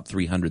produce about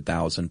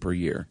 300,000 per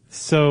year.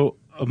 So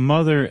a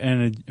mother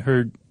and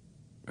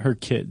her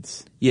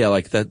kids. Yeah,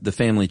 like that. The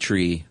family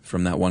tree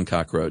from that one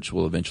cockroach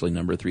will eventually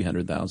number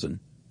 300,000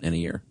 in a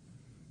year.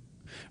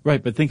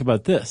 Right, but think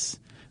about this.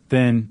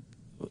 Then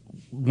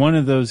one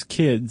of those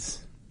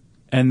kids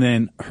and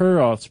then her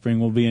offspring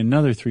will be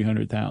another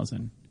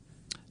 300,000.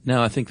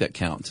 No, I think that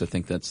counts. I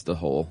think that's the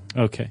whole.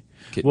 Okay.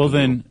 Well,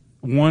 then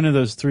one of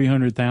those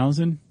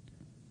 300,000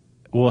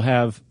 will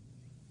have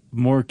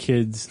more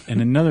kids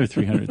and another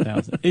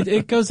 300,000.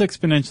 It goes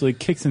exponentially,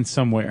 kicks in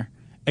somewhere.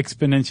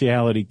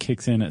 Exponentiality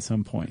kicks in at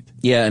some point.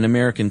 Yeah, and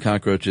American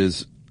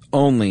cockroaches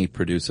only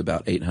produce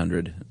about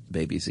 800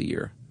 babies a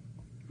year.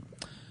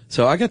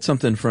 So I got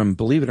something from,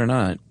 believe it or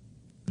not,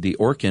 the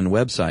Orkin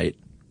website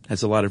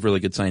has a lot of really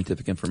good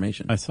scientific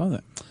information. I saw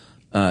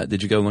that.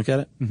 Did you go look at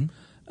it? Mm-hmm.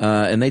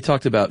 And they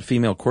talked about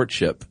female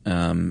courtship.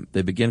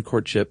 They begin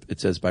courtship, it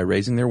says, by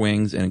raising their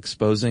wings and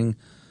exposing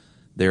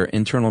their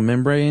internal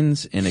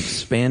membranes and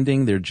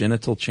expanding their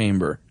genital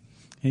chamber.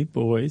 Hey,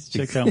 boys,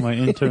 check out my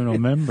internal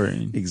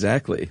membrane.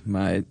 Exactly.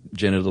 My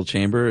genital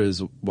chamber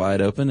is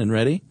wide open and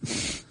ready.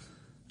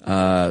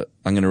 I'm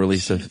going to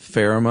release a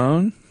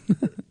pheromone.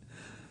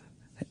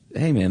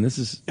 Hey, man, this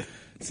is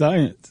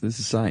science. This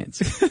is science.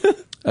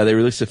 They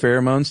release the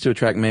pheromones to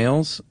attract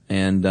males,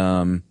 and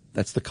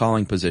that's the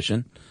calling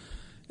position.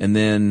 And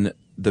then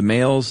the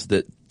males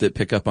that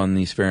pick up on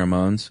these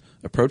pheromones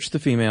approach the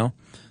female.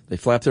 They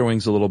flap their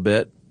wings a little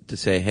bit to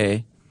say,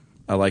 hey,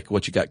 I like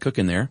what you got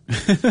cooking there.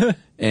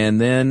 And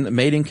then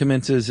mating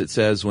commences, it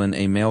says, when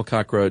a male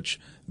cockroach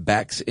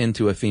backs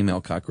into a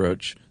female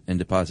cockroach and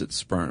deposits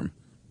sperm.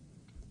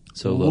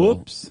 So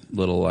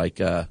little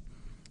like,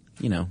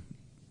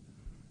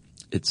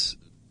 it's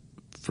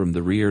from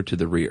the rear to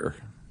the rear.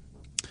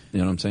 You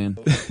know what I'm saying?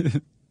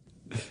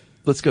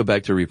 Let's go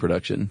back to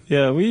reproduction.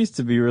 Yeah, we used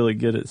to be really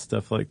good at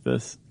stuff like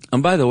this.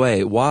 And by the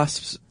way,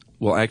 wasps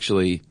will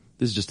actually,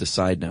 this is just a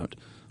side note,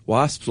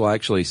 wasps will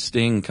actually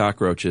sting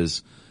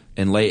cockroaches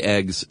and lay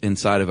eggs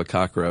inside of a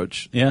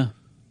cockroach. Yeah.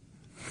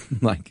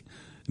 Like,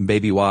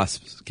 baby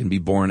wasps can be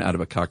born out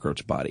of a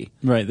cockroach body.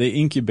 Right, they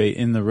incubate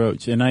in the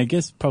roach, and I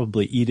guess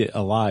probably eat it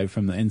alive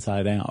from the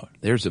inside out.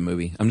 There's a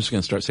movie. I'm just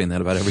going to start saying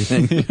that about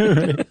everything.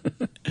 Right.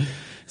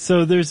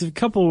 So there's a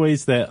couple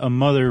ways that a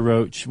mother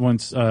roach,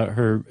 once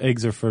her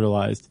eggs are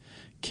fertilized,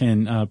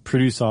 can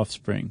produce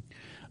offspring.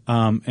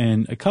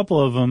 And a couple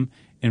of them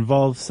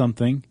involve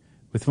something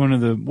with one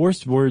of the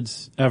worst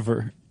words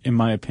ever, in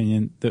my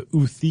opinion, the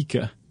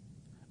ootheca.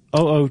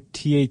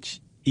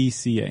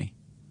 Ootheca.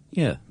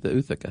 Yeah, the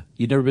Uthaka.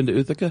 You never been to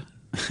Uthaka?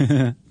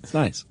 It's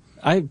nice.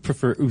 I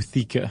prefer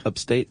ootheca.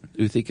 Upstate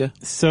Uthaka?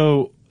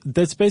 So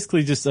that's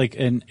basically just like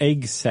an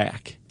egg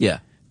sac Yeah.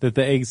 that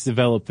the eggs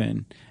develop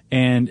in.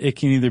 And it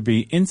can either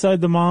be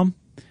inside the mom,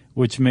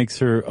 which makes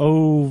her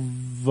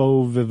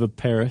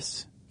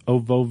ovoviviparous.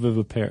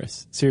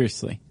 Ovoviviparous.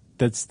 Seriously,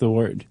 that's the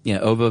word. Yeah,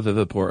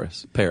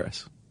 ovoviviparous.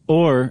 Paris.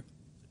 Or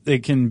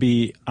it can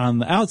be on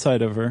the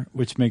outside of her,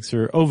 which makes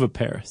her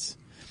oviparous.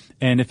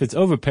 And if it's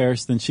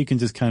oviparous, then she can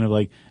just kind of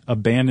like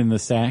abandon the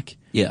sac.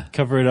 Yeah.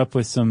 Cover it up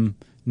with some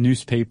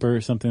newspaper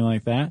or something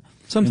like that.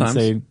 Sometimes. And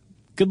say,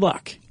 good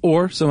luck.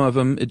 Or some of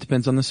them, it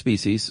depends on the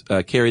species,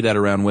 carry that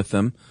around with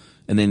them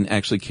and then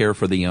actually care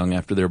for the young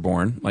after they're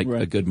born, like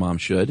Right. a good mom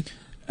should.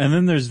 And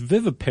then there's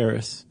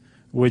viviparous,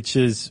 which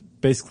is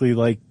basically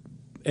like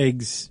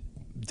eggs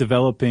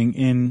developing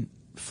in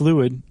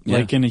fluid, Yeah.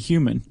 like in a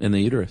human. In the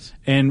uterus.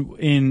 And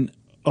in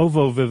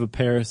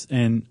ovoviviparous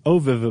and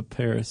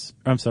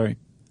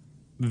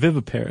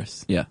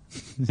viviparous. Yeah.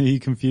 Are you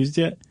confused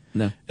yet?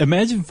 No.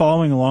 Imagine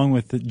following along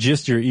with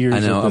just your ears. I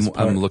know. At this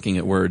part. I'm looking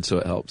at words, so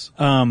it helps.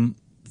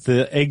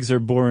 The eggs are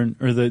born,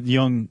 or the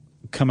young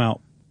come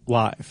out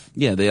live.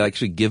 Yeah, they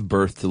actually give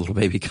birth to little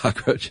baby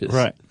cockroaches.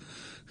 Right.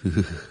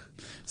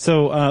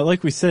 So,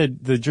 like we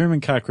said, the German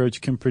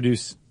cockroach can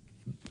produce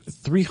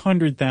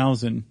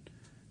 300,000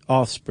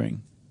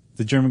 offspring.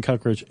 The German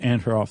cockroach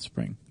and her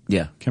offspring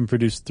Yeah. can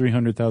produce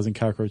 300,000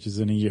 cockroaches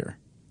in a year.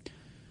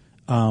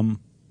 And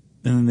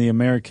then the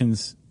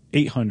Americans,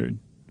 800.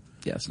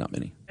 Yeah, it's not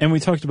many. And we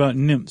talked about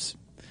nymphs.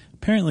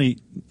 Apparently,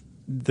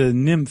 the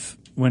nymph,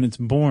 when it's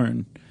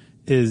born,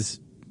 is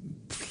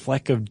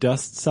fleck of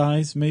dust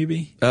size,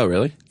 maybe. Oh,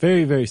 really?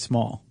 Very, very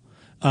small.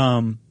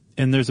 And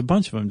there's a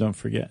bunch of them, don't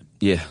forget.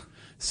 Yeah.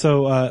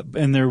 So,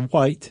 and they're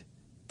white.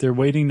 They're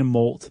waiting to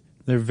molt.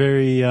 They're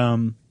very,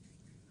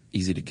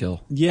 Easy to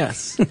kill.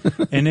 yes.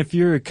 And if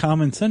you're a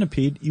common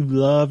centipede, you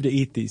love to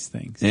eat these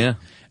things. Yeah.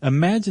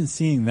 Imagine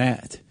seeing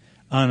that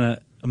on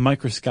a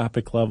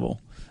microscopic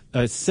level.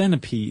 A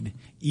centipede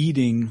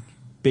eating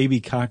baby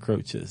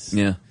cockroaches.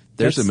 Yeah.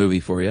 There's That's- a movie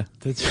for you.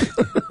 That's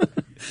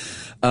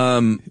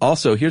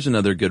Also, here's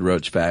another good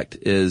roach fact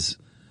is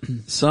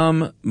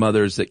some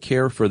mothers that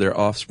care for their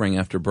offspring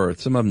after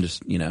birth, some of them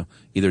just,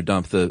 either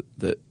dump the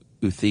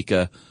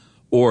ootheca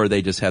or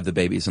they just have the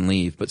babies and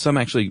leave. But some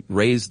actually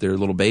raise their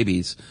little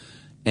babies,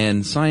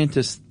 and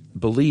scientists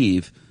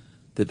believe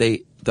that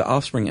the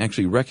offspring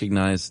actually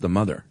recognize the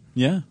mother.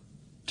 yeah.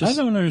 I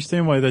don't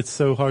understand why that's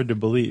so hard to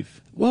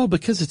believe. Well,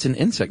 because it's an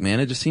insect, man.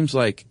 It just seems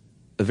like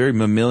a very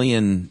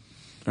mammalian,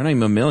 or not even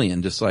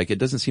mammalian, just like it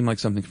doesn't seem like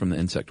something from the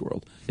insect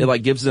world. It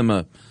like gives them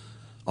a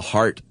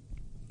heart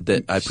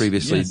that I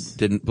previously Yes.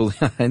 didn't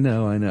believe. I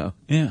know.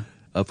 Yeah.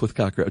 Up with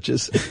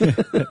cockroaches.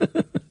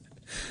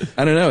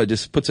 I don't know. It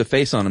just puts a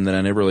face on them that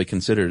I never really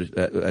considered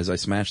as I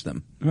smashed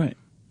them. Right.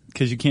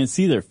 Because you can't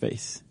see their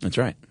face. That's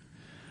right.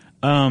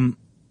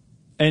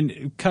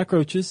 And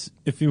cockroaches,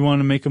 if you want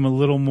to make them a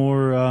little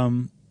more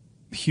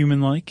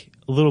human-like,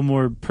 a little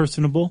more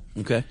personable,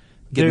 Okay.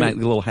 Give them a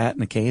little hat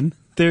and a cane.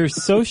 they're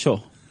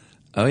social.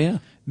 Oh, yeah.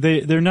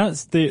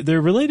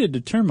 They're related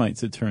to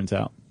termites, it turns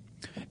out.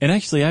 And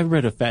actually, I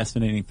read a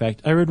fascinating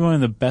fact. I read one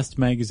of the best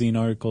magazine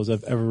articles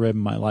I've ever read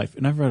in my life,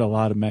 and I've read a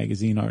lot of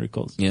magazine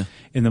articles. Yeah.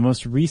 In the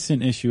most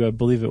recent issue, I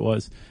believe it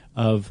was,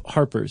 of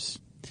Harper's,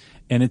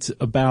 and it's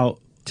about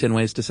 10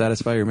 ways to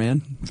satisfy your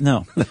man.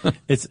 no,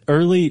 it's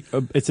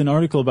an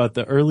article about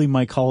the early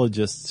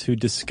mycologists who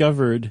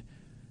discovered,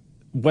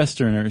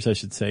 Westerners, I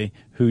should say,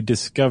 who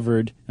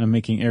discovered, I'm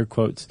making air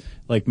quotes,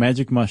 like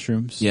magic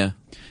mushrooms. Yeah.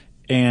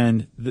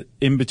 And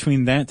in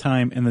between that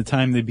time and the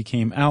time they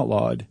became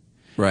outlawed,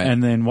 Right.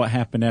 and then what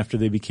happened after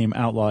they became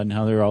outlawed and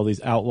how there were all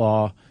these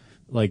outlaw,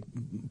 like,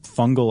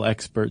 fungal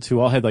experts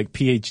who all had, like,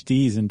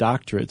 PhDs and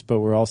doctorates, but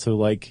were also,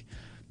 like,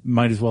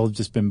 might as well have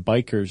just been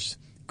bikers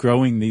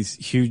growing these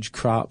huge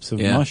crops of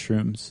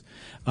mushrooms.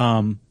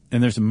 And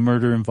there's a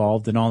murder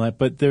involved and all that.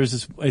 But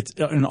it's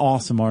an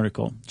awesome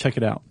article. Check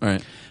it out. All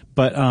right.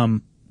 But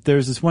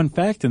there's this one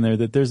fact in there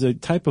that there's a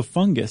type of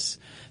fungus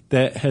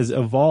that has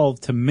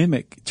evolved to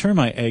mimic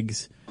termite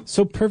eggs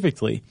so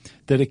perfectly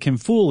that it can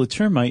fool a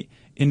termite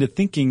into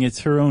thinking it's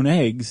her own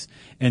eggs.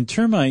 And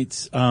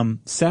termites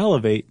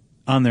salivate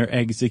on their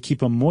eggs to keep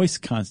them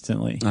moist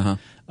constantly.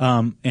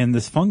 And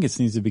this fungus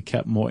needs to be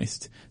kept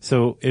moist.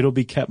 So it'll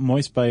be kept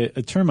moist by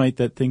a termite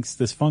that thinks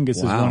this fungus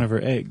is one of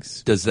her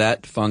eggs. Does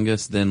that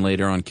fungus then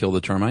later on kill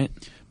the termite?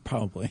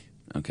 Probably.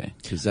 Okay,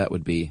 because that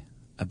would be,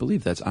 I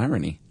believe that's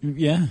irony.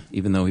 Yeah.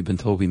 Even though we've been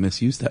told we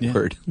misuse that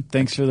word.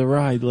 Thanks for the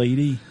ride,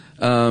 lady.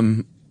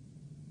 Wow.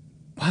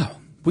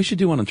 We should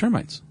do one on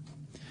termites.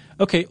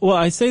 Okay, well,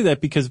 I say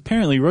that because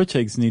apparently roach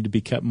eggs need to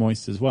be kept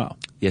moist as well.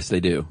 Yes, they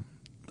do.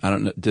 I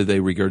don't know. Do they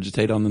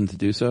regurgitate on them to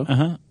do so?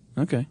 Uh-huh.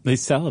 Okay. They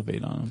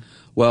salivate on them.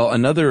 Well,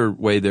 another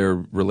way they're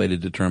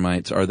related to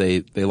termites are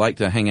they like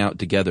to hang out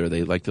together.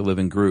 They like to live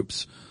in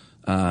groups.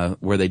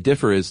 Where they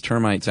differ is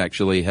termites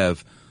actually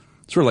have,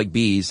 sort of like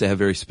bees, they have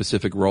very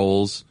specific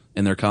roles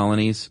in their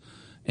colonies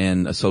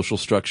and a social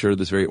structure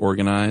that's very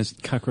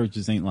organized.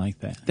 Cockroaches ain't like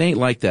that. They ain't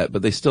like that,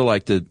 but they still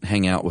like to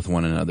hang out with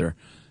one another.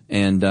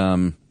 And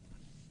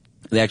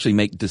they actually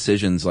make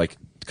decisions like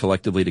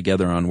collectively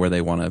together on where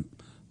they want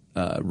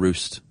to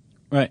roost.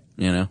 Right.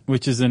 You know?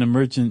 Which is an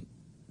emergent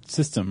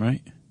system,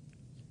 right?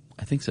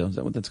 I think so. Is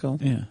that what that's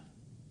called? Yeah.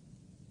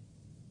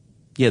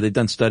 Yeah, they've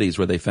done studies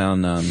where they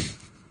found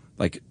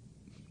like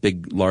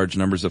big, large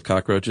numbers of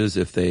cockroaches.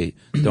 If they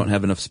don't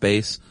have enough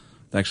space,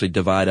 they actually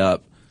divide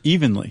up.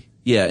 Evenly.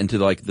 Yeah, into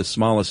like the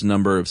smallest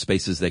number of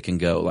spaces they can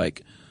go.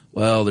 Like,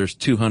 well, there's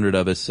 200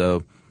 of us,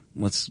 so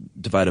let's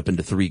divide up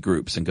into 3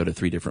 groups and go to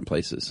 3 different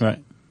places.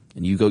 Right.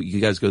 And you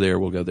guys go there,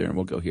 we'll go there, and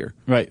we'll go here.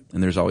 Right.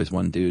 And there's always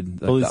one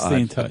dude, Always like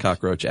stay in the touch. odd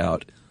cockroach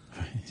out.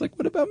 It's like,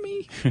 what about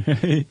me?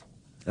 That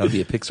would be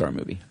a Pixar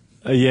movie.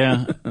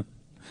 Yeah.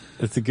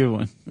 That's a good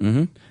one.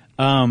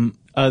 Mm-hmm.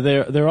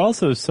 They're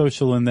also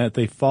social in that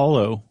they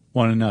follow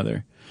one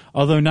another,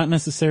 although not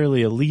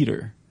necessarily a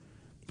leader,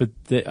 but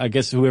I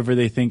guess whoever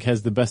they think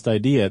has the best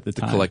idea at the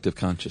time. Collective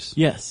conscious.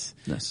 Yes.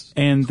 Yes.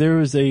 And there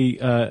was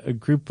a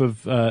group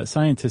of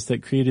scientists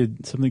that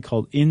created something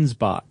called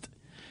InsBot,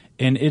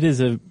 and it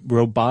is a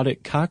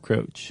robotic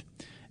cockroach.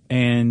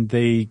 And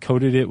they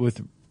coated it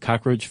with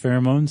cockroach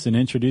pheromones and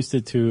introduced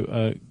it to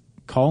a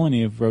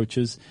colony of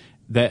roaches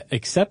that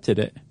accepted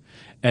it.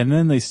 And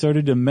then they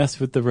started to mess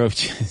with the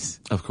roaches.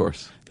 Of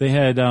course. They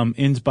had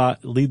InsBot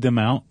lead them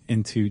out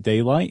into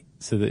daylight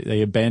so that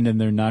they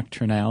abandoned their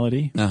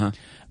nocturnality.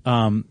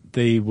 Uh-huh.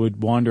 They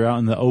would wander out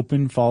in the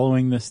open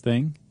following this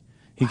thing.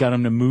 He got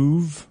them to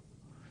move.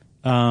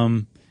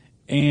 And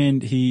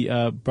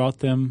he brought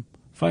them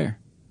fire.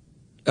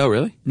 Oh,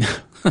 really?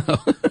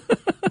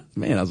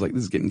 Man, I was like,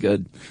 this is getting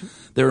good.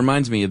 That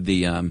reminds me of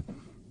the, I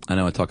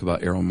know I talk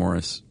about Errol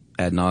Morris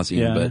ad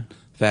nauseum, but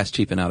Fast,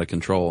 Cheap, and Out of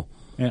Control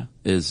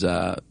is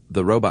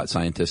the robot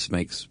scientist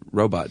makes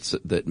robots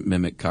that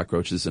mimic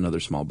cockroaches and other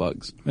small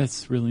bugs.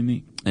 That's really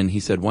neat. And he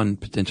said one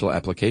potential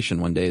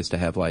application one day is to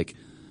have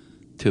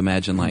to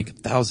imagine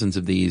thousands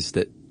of these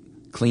that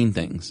clean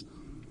things.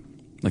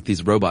 Like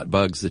these robot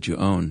bugs that you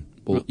own.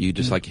 Well, you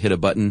just hit a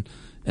button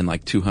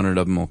and 200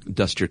 of them will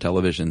dust your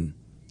television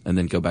and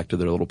then go back to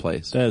their little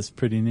place. That's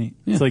pretty neat.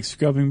 Yeah. It's like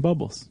scrubbing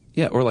bubbles.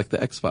 Yeah, or like the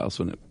X-Files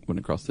when it went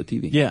across the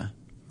TV. Yeah.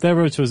 That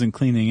roach wasn't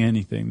cleaning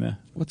anything, though.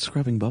 What's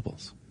scrubbing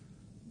bubbles?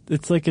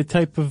 It's like a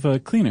type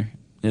of cleaner.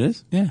 It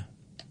is? Yeah.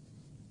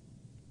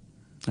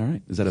 All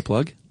right. Is that a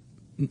plug?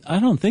 I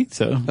don't think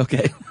so.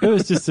 Okay. It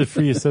was just a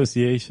free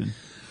association.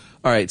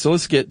 All right. So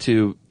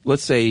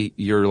let's say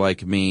you're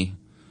like me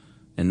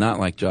and not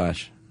like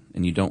Josh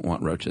and you don't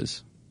want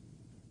roaches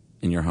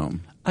in your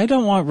home. I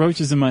don't want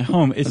roaches in my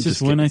home. It's just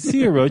when I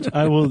see a roach,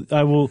 I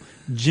will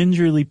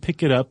gingerly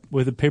pick it up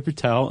with a paper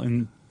towel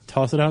and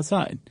toss it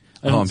outside.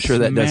 I'm sure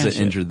that doesn't it.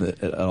 injure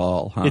it at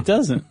all, huh? It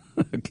doesn't.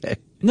 Okay.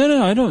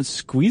 No, I don't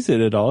squeeze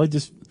it at all. I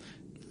just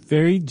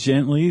very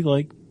gently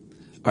All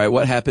right,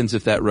 what happens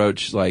if that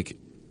roach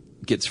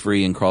gets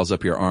free and crawls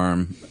up your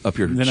arm, up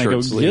your then shirt I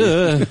go, sleeve?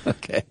 yeah.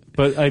 Okay.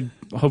 But I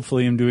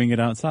hopefully am doing it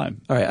outside.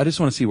 All right, I just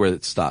want to see where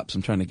it stops.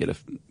 I'm trying to get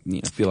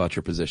feel out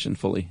your position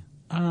fully.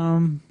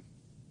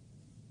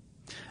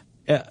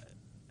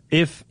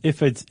 If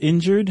it's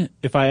injured,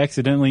 if I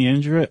accidentally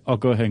injure it, I'll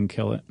go ahead and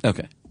kill it.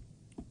 Okay.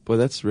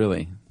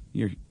 Boy,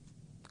 you're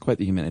quite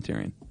the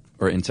humanitarian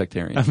or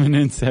insectarian. I'm an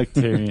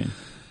insectarian.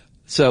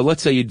 So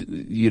let's say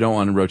you don't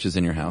want roaches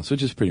in your house,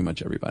 which is pretty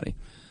much everybody.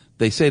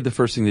 They say the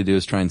first thing to do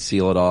is try and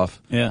seal it off.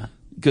 Yeah.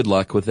 Good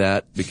luck with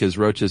that because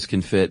roaches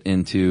can fit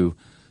into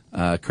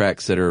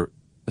cracks that are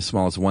as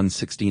small as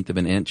 1/16 of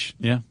an inch.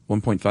 Yeah.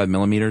 1.5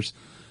 millimeters.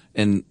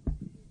 And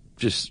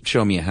just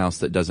show me a house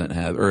that doesn't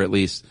have, or at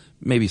least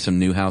maybe some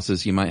new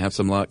houses, you might have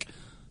some luck.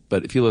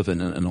 But if you live in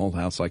an old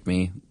house like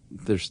me,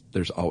 there's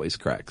always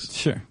cracks.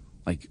 Sure.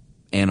 Like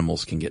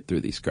animals can get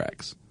through these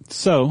cracks.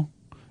 So,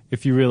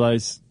 if you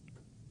realize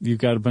you've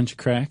got a bunch of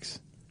cracks,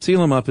 Seal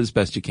them up as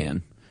best you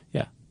can.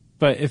 yeah.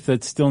 But if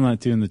that's still not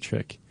doing the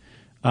trick,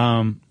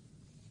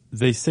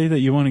 they say that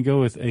you want to go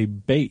with a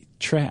bait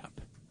trap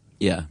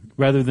Yeah.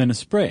 rather than a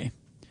spray,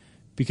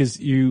 because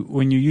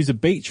when you use a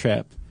bait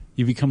trap,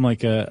 you become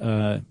like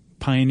a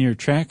pioneer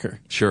tracker.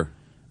 Sure.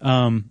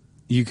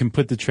 You can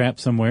put the trap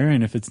somewhere,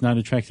 and if it's not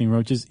attracting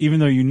roaches, even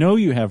though you know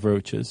you have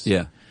roaches,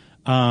 Yeah.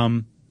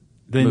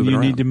 then moving you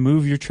around. need to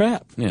move your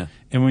trap. Yeah.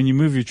 And when you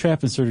move your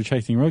trap and start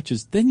attracting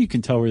roaches, then you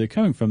can tell where they're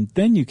coming from.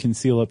 Then you can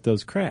seal up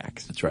those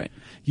cracks. That's right.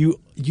 You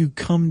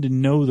come to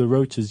know the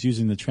roaches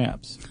using the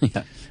traps.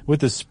 Yeah.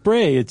 With the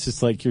spray, it's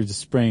just like you're just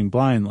spraying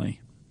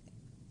blindly.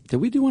 Did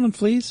we do one on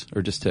fleas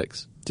or just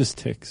ticks? Just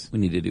ticks. We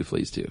need to do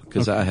fleas too,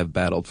 because I have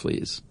battled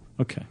fleas.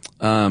 Okay.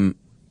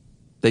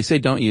 They say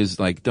don't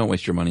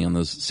waste your money on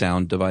those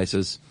sound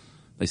devices.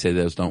 They say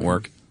those don't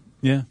work.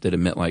 Yeah. That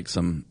emit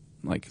some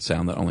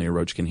sound that only a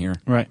roach can hear.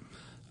 Right.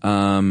 You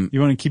want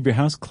to keep your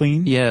house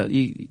clean? Yeah,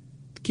 you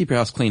keep your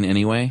house clean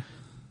anyway.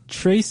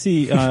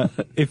 Tracy,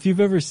 if you've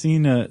ever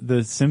seen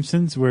The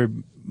Simpsons where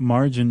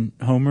Marge and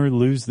Homer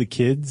lose the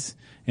kids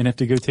and have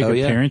to go take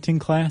parenting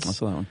class, I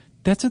saw that one.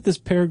 That's what this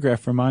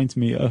paragraph reminds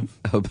me of.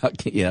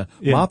 About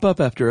mop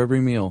up after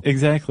every meal.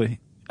 Exactly.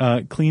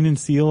 Clean and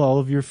seal all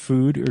of your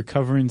food or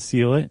cover and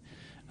seal it.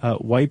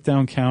 Wipe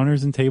down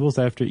counters and tables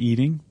after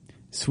eating.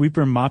 Sweep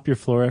or mop your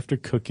floor after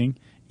cooking.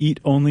 Eat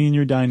only in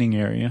your dining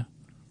area.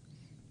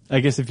 I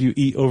guess if you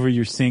eat over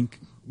your sink,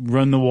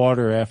 run the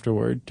water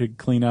afterward to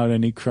clean out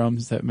any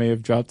crumbs that may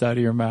have dropped out of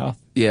your mouth.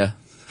 Yeah.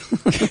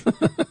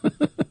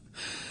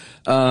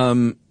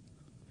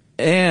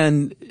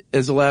 And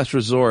as a last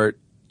resort,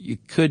 you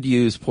could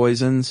use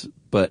poisons,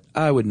 but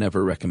I would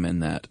never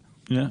recommend that.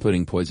 Yeah.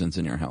 Putting poisons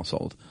in your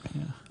household.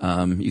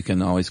 Yeah. You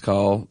can always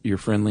call your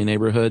friendly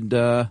neighborhood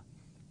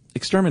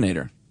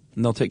exterminator,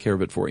 and they'll take care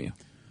of it for you.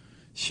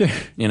 Sure.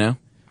 You know?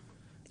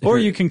 Or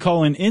you can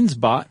call an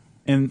Innsbot,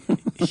 and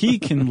he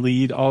can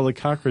lead all the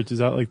cockroaches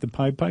out like the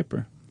Pied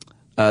Piper.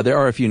 There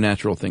are a few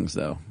natural things,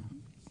 though.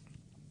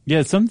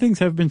 Yeah, some things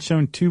have been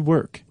shown to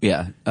work.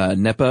 Yeah.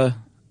 Nepa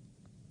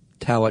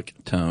talc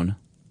tone.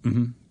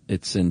 Mm-hmm.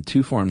 It's in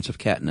 2 forms of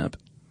catnip.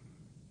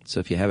 So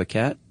if you have a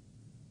cat,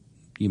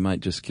 you might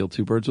just kill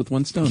 2 birds with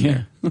 1 stone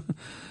there.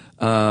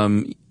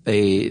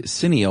 A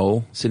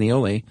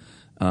cineole,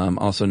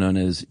 also known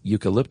as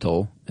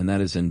eucalyptol, and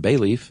that is in bay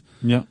leaf.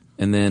 Yeah.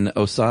 And then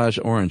Osage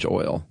orange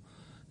oil.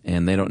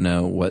 And they don't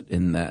know what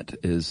in that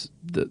is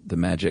the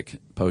magic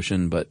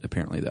potion, but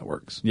apparently that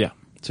works. Yeah.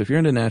 So if you're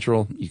into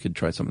natural, you could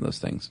try some of those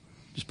things.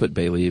 Just put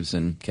bay leaves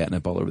and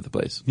catnip all over the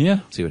place.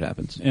 Yeah. See what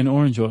happens. And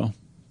orange oil.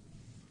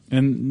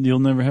 And you'll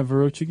never have a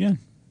roach again.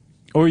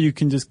 Or you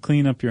can just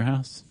clean up your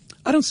house.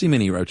 I don't see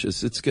many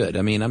roaches. It's good.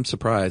 I mean, I'm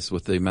surprised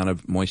with the amount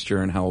of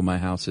moisture and how old my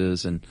house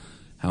is and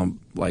how,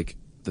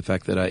 the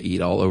fact that I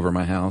eat all over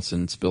my house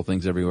and spill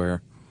things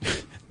everywhere.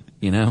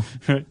 You know?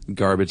 Right.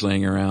 Garbage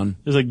laying around.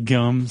 There's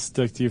gum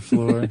stuck to your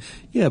floor.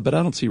 Yeah, but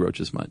I don't see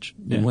roaches much.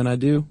 Yeah. And when I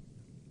do,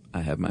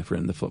 I have my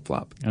friend the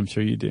flip-flop. I'm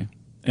sure you do.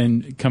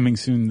 And coming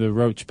soon, the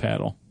roach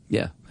paddle.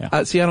 Yeah. Yeah.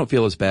 I don't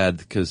feel as bad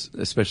because,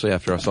 especially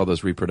after I saw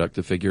those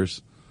reproductive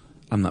figures,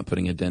 I'm not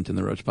putting a dent in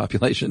the roach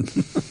population.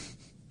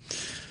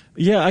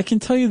 Yeah, I can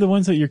tell you the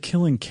ones that you're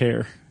killing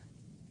care.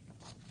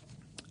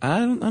 I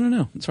don't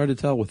know. It's hard to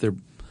tell with their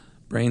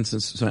brains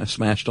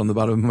smashed on the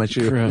bottom of my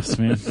shoe. Gross,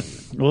 man.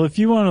 Well, if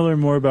you want to learn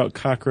more about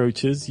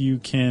cockroaches, you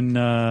can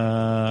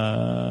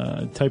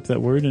type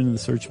that word into the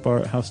search bar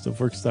at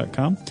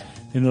howstuffworks.com,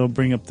 and it'll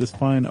bring up this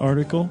fine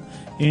article.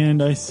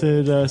 And I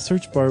said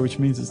search bar, which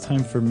means it's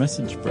time for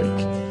message break.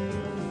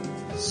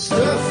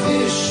 Stuff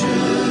you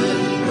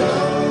should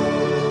know.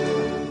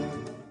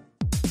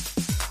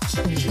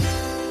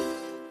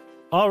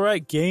 All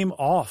right, game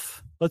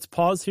off. Let's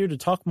pause here to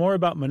talk more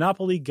about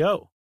Monopoly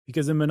Go.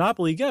 Because in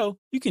Monopoly Go,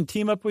 you can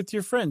team up with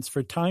your friends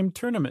for timed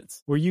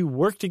tournaments where you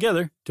work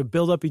together to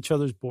build up each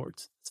other's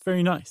boards. It's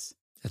very nice.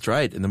 That's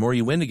right. And the more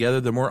you win together,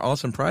 the more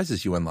awesome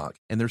prizes you unlock.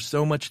 And there's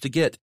so much to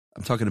get.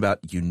 I'm talking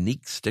about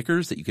unique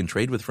stickers that you can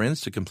trade with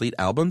friends to complete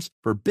albums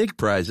for big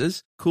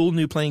prizes, cool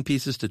new playing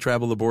pieces to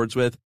travel the boards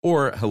with,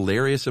 or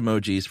hilarious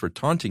emojis for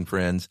taunting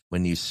friends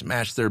when you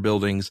smash their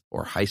buildings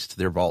or heist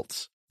their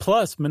vaults.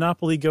 Plus,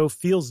 Monopoly Go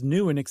feels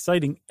new and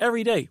exciting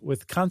every day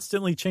with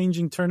constantly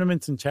changing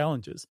tournaments and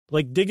challenges,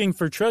 like digging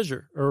for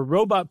treasure or a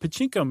robot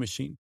pachinko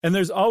machine. And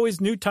there's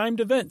always new timed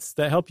events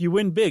that help you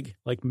win big,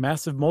 like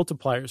massive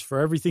multipliers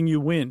for everything you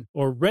win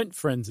or rent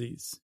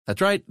frenzies.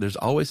 That's right. There's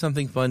always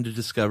something fun to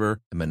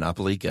discover in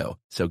Monopoly Go.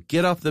 So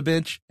get off the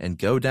bench and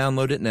go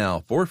download it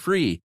now for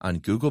free on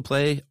Google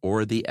Play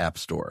or the App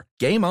Store.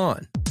 Game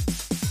on!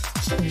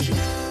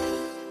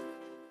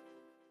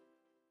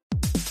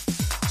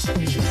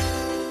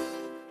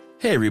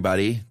 Hey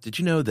everybody, did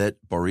you know that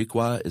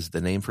Boricua is the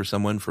name for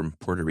someone from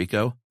Puerto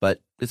Rico? But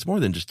it's more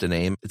than just a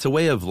name. It's a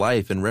way of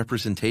life and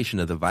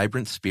representation of the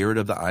vibrant spirit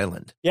of the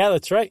island. Yeah,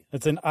 that's right.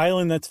 It's an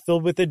island that's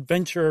filled with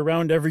adventure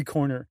around every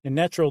corner and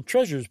natural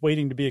treasures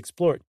waiting to be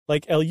explored,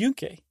 like El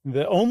Yunque,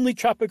 the only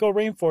tropical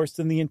rainforest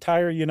in the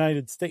entire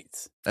United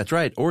States. That's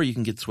right. Or you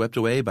can get swept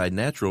away by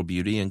natural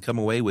beauty and come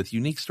away with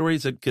unique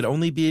stories that could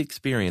only be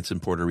experienced in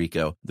Puerto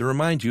Rico that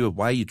remind you of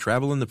why you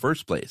travel in the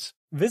first place.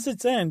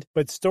 Visits end,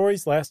 but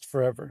stories last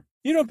forever.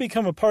 You don't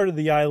become a part of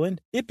the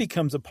island, it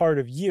becomes a part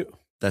of you.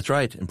 That's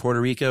right. In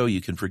Puerto Rico, you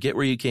can forget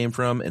where you came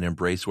from and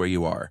embrace where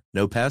you are.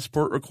 No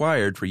passport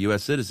required for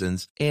U.S.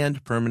 citizens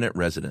and permanent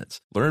residents.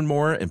 Learn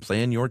more and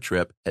plan your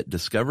trip at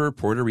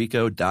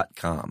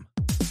discoverpuertorico.com.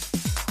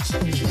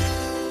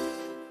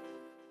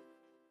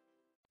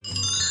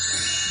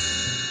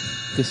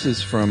 This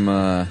is from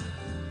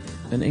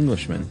an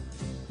Englishman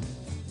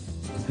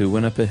who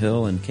went up a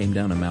hill and came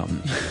down a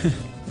mountain.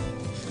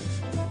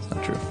 It's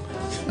not true.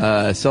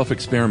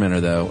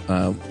 Self-experimenter, though.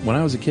 When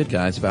I was a kid,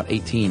 guys, about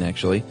 18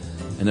 actually,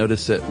 I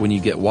noticed that when you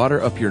get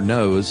water up your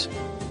nose,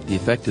 the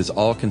effect is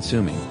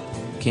all-consuming.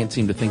 You can't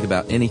seem to think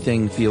about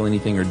anything, feel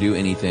anything, or do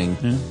anything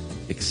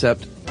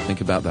except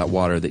think about that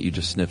water that you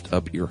just sniffed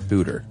up your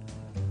hooter.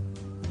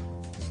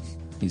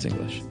 He's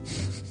English.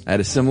 I had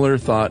a similar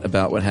thought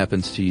about what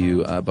happens to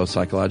you both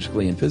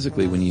psychologically and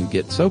physically when you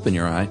get soap in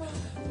your eye,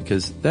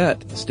 because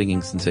that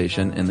stinging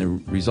sensation and the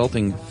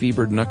resulting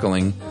fevered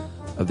knuckling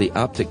of the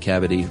optic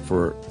cavity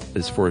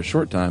is for a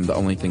short time the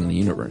only thing in the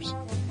universe.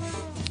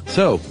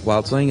 So,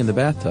 whilst laying in the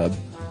bathtub,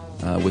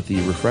 with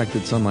the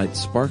refracted sunlight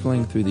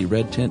sparkling through the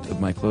red tint of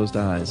my closed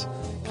eyes,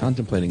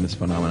 contemplating this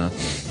phenomena,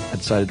 I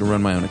decided to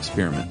run my own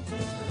experiment.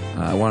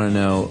 I want to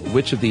know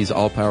which of these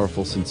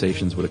all-powerful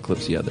sensations would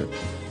eclipse the other.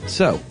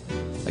 So,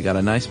 I got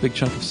a nice big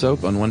chunk of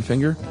soap on one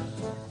finger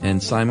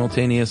and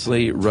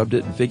simultaneously rubbed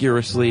it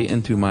vigorously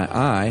into my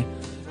eye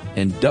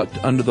and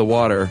ducked under the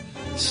water,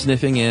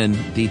 sniffing in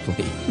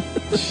deeply.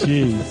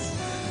 Jeez.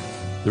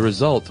 The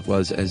result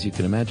was, as you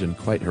can imagine,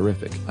 quite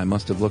horrific. I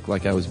must have looked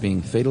like I was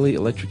being fatally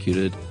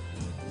electrocuted.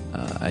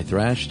 I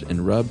thrashed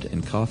and rubbed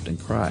and coughed and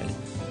cried.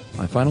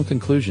 My final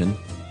conclusion,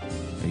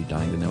 are you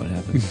dying to know what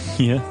happened?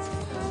 Yes.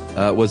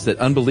 Was that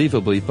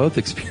unbelievably both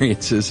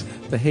experiences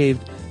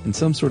behaved in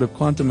some sort of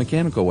quantum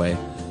mechanical way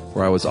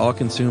where I was all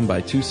consumed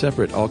by two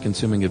separate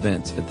all-consuming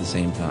events at the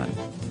same time.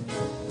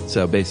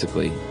 So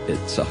basically, it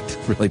sucked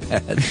really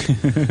bad.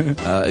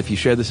 If you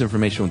share this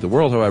information with the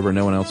world, however,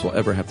 no one else will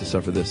ever have to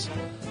suffer this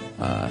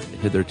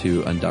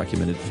hitherto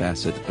undocumented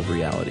facet of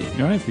reality.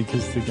 Right,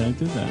 because the guy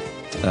did that.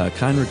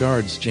 Kind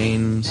regards,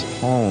 James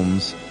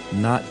Holmes,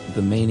 not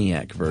the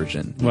Maniac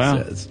version, he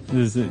says.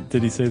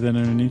 Did he say that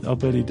underneath? I'll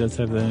bet he does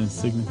have that in his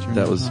signature.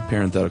 That was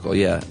parenthetical,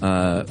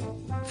 yeah.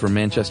 From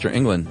Manchester,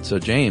 England. So,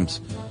 James,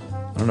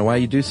 I don't know why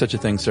you do such a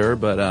thing, sir,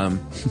 but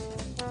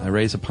I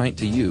raise a pint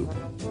to you.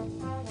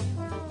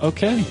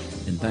 Okay.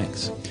 And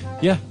thanks.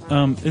 Yeah.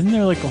 Isn't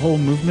there like a whole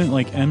movement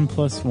like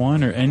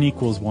N+1 or N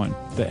equals 1?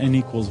 The N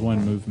equals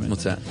 1 movement.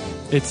 What's that?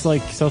 It's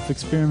like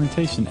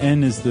self-experimentation.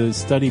 N is the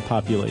study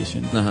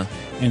population. Uh-huh.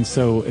 And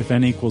so if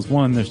N equals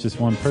 1, there's just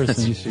one person.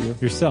 That's just you.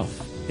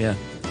 Yourself. Yeah.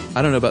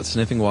 I don't know about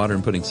sniffing water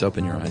and putting soap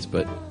in your eyes,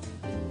 but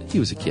he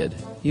was a kid.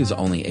 He was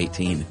only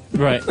 18.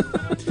 Right.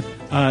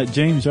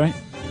 James, right?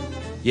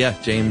 Yeah,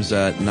 James,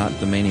 not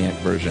the Maniac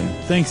version.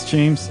 Thanks,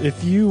 James.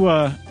 If you,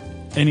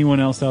 anyone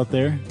else out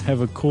there,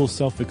 have a cool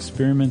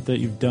self-experiment that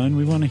you've done,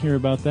 we want to hear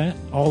about that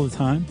all the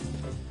time.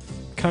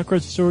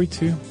 Cockroach story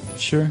too,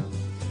 sure.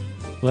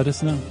 Let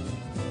us know.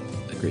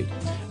 Agreed.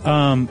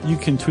 You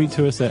can tweet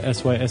to us at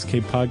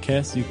SYSK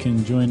Podcast. You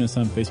can join us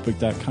on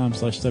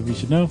Facebook.com/Stuff You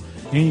Should Know.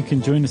 And you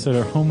can join us at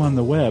our home on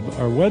the web,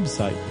 our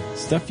website,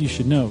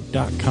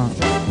 StuffYouShouldKnow.com.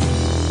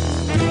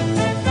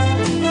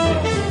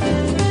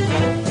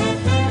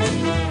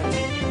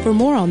 For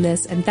more on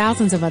this and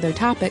thousands of other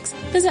topics,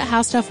 visit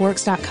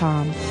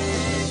HowStuffWorks.com.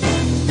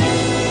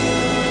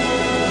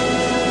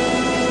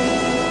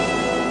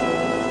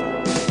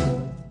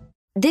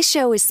 This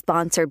show is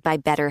sponsored by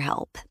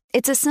BetterHelp.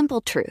 It's a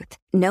simple truth.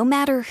 No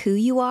matter who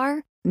you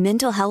are,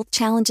 mental health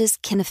challenges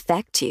can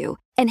affect you,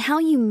 and how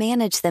you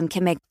manage them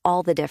can make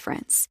all the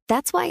difference.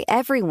 That's why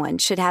everyone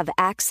should have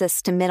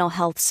access to mental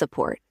health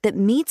support that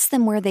meets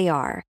them where they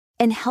are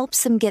and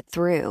helps them get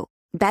through.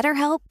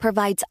 BetterHelp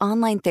provides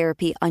online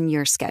therapy on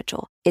your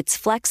schedule. It's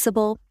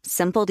flexible,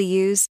 simple to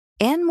use,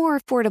 and more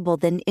affordable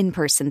than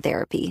in-person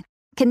therapy.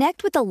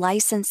 Connect with a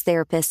licensed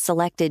therapist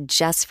selected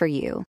just for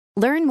you.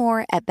 Learn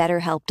more at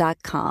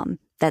BetterHelp.com.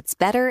 That's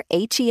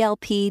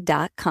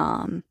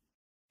BetterHelp.com.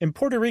 In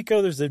Puerto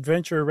Rico, there's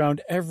adventure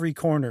around every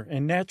corner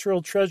and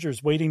natural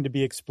treasures waiting to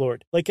be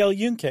explored, like El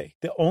Yunque,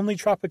 the only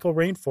tropical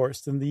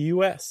rainforest in the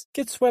U.S.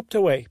 Get swept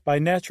away by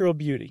natural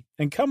beauty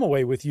and come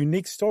away with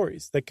unique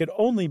stories that could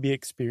only be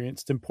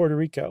experienced in Puerto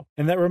Rico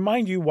and that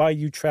remind you why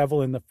you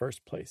travel in the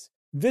first place.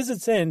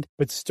 Visits end,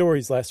 but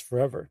stories last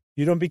forever.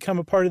 You don't become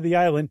a part of the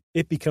island,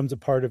 it becomes a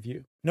part of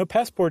you. No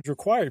passport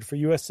required for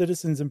U.S.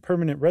 citizens and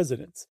permanent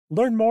residents.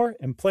 Learn more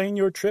and plan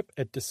your trip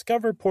at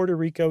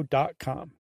discoverpuertorico.com.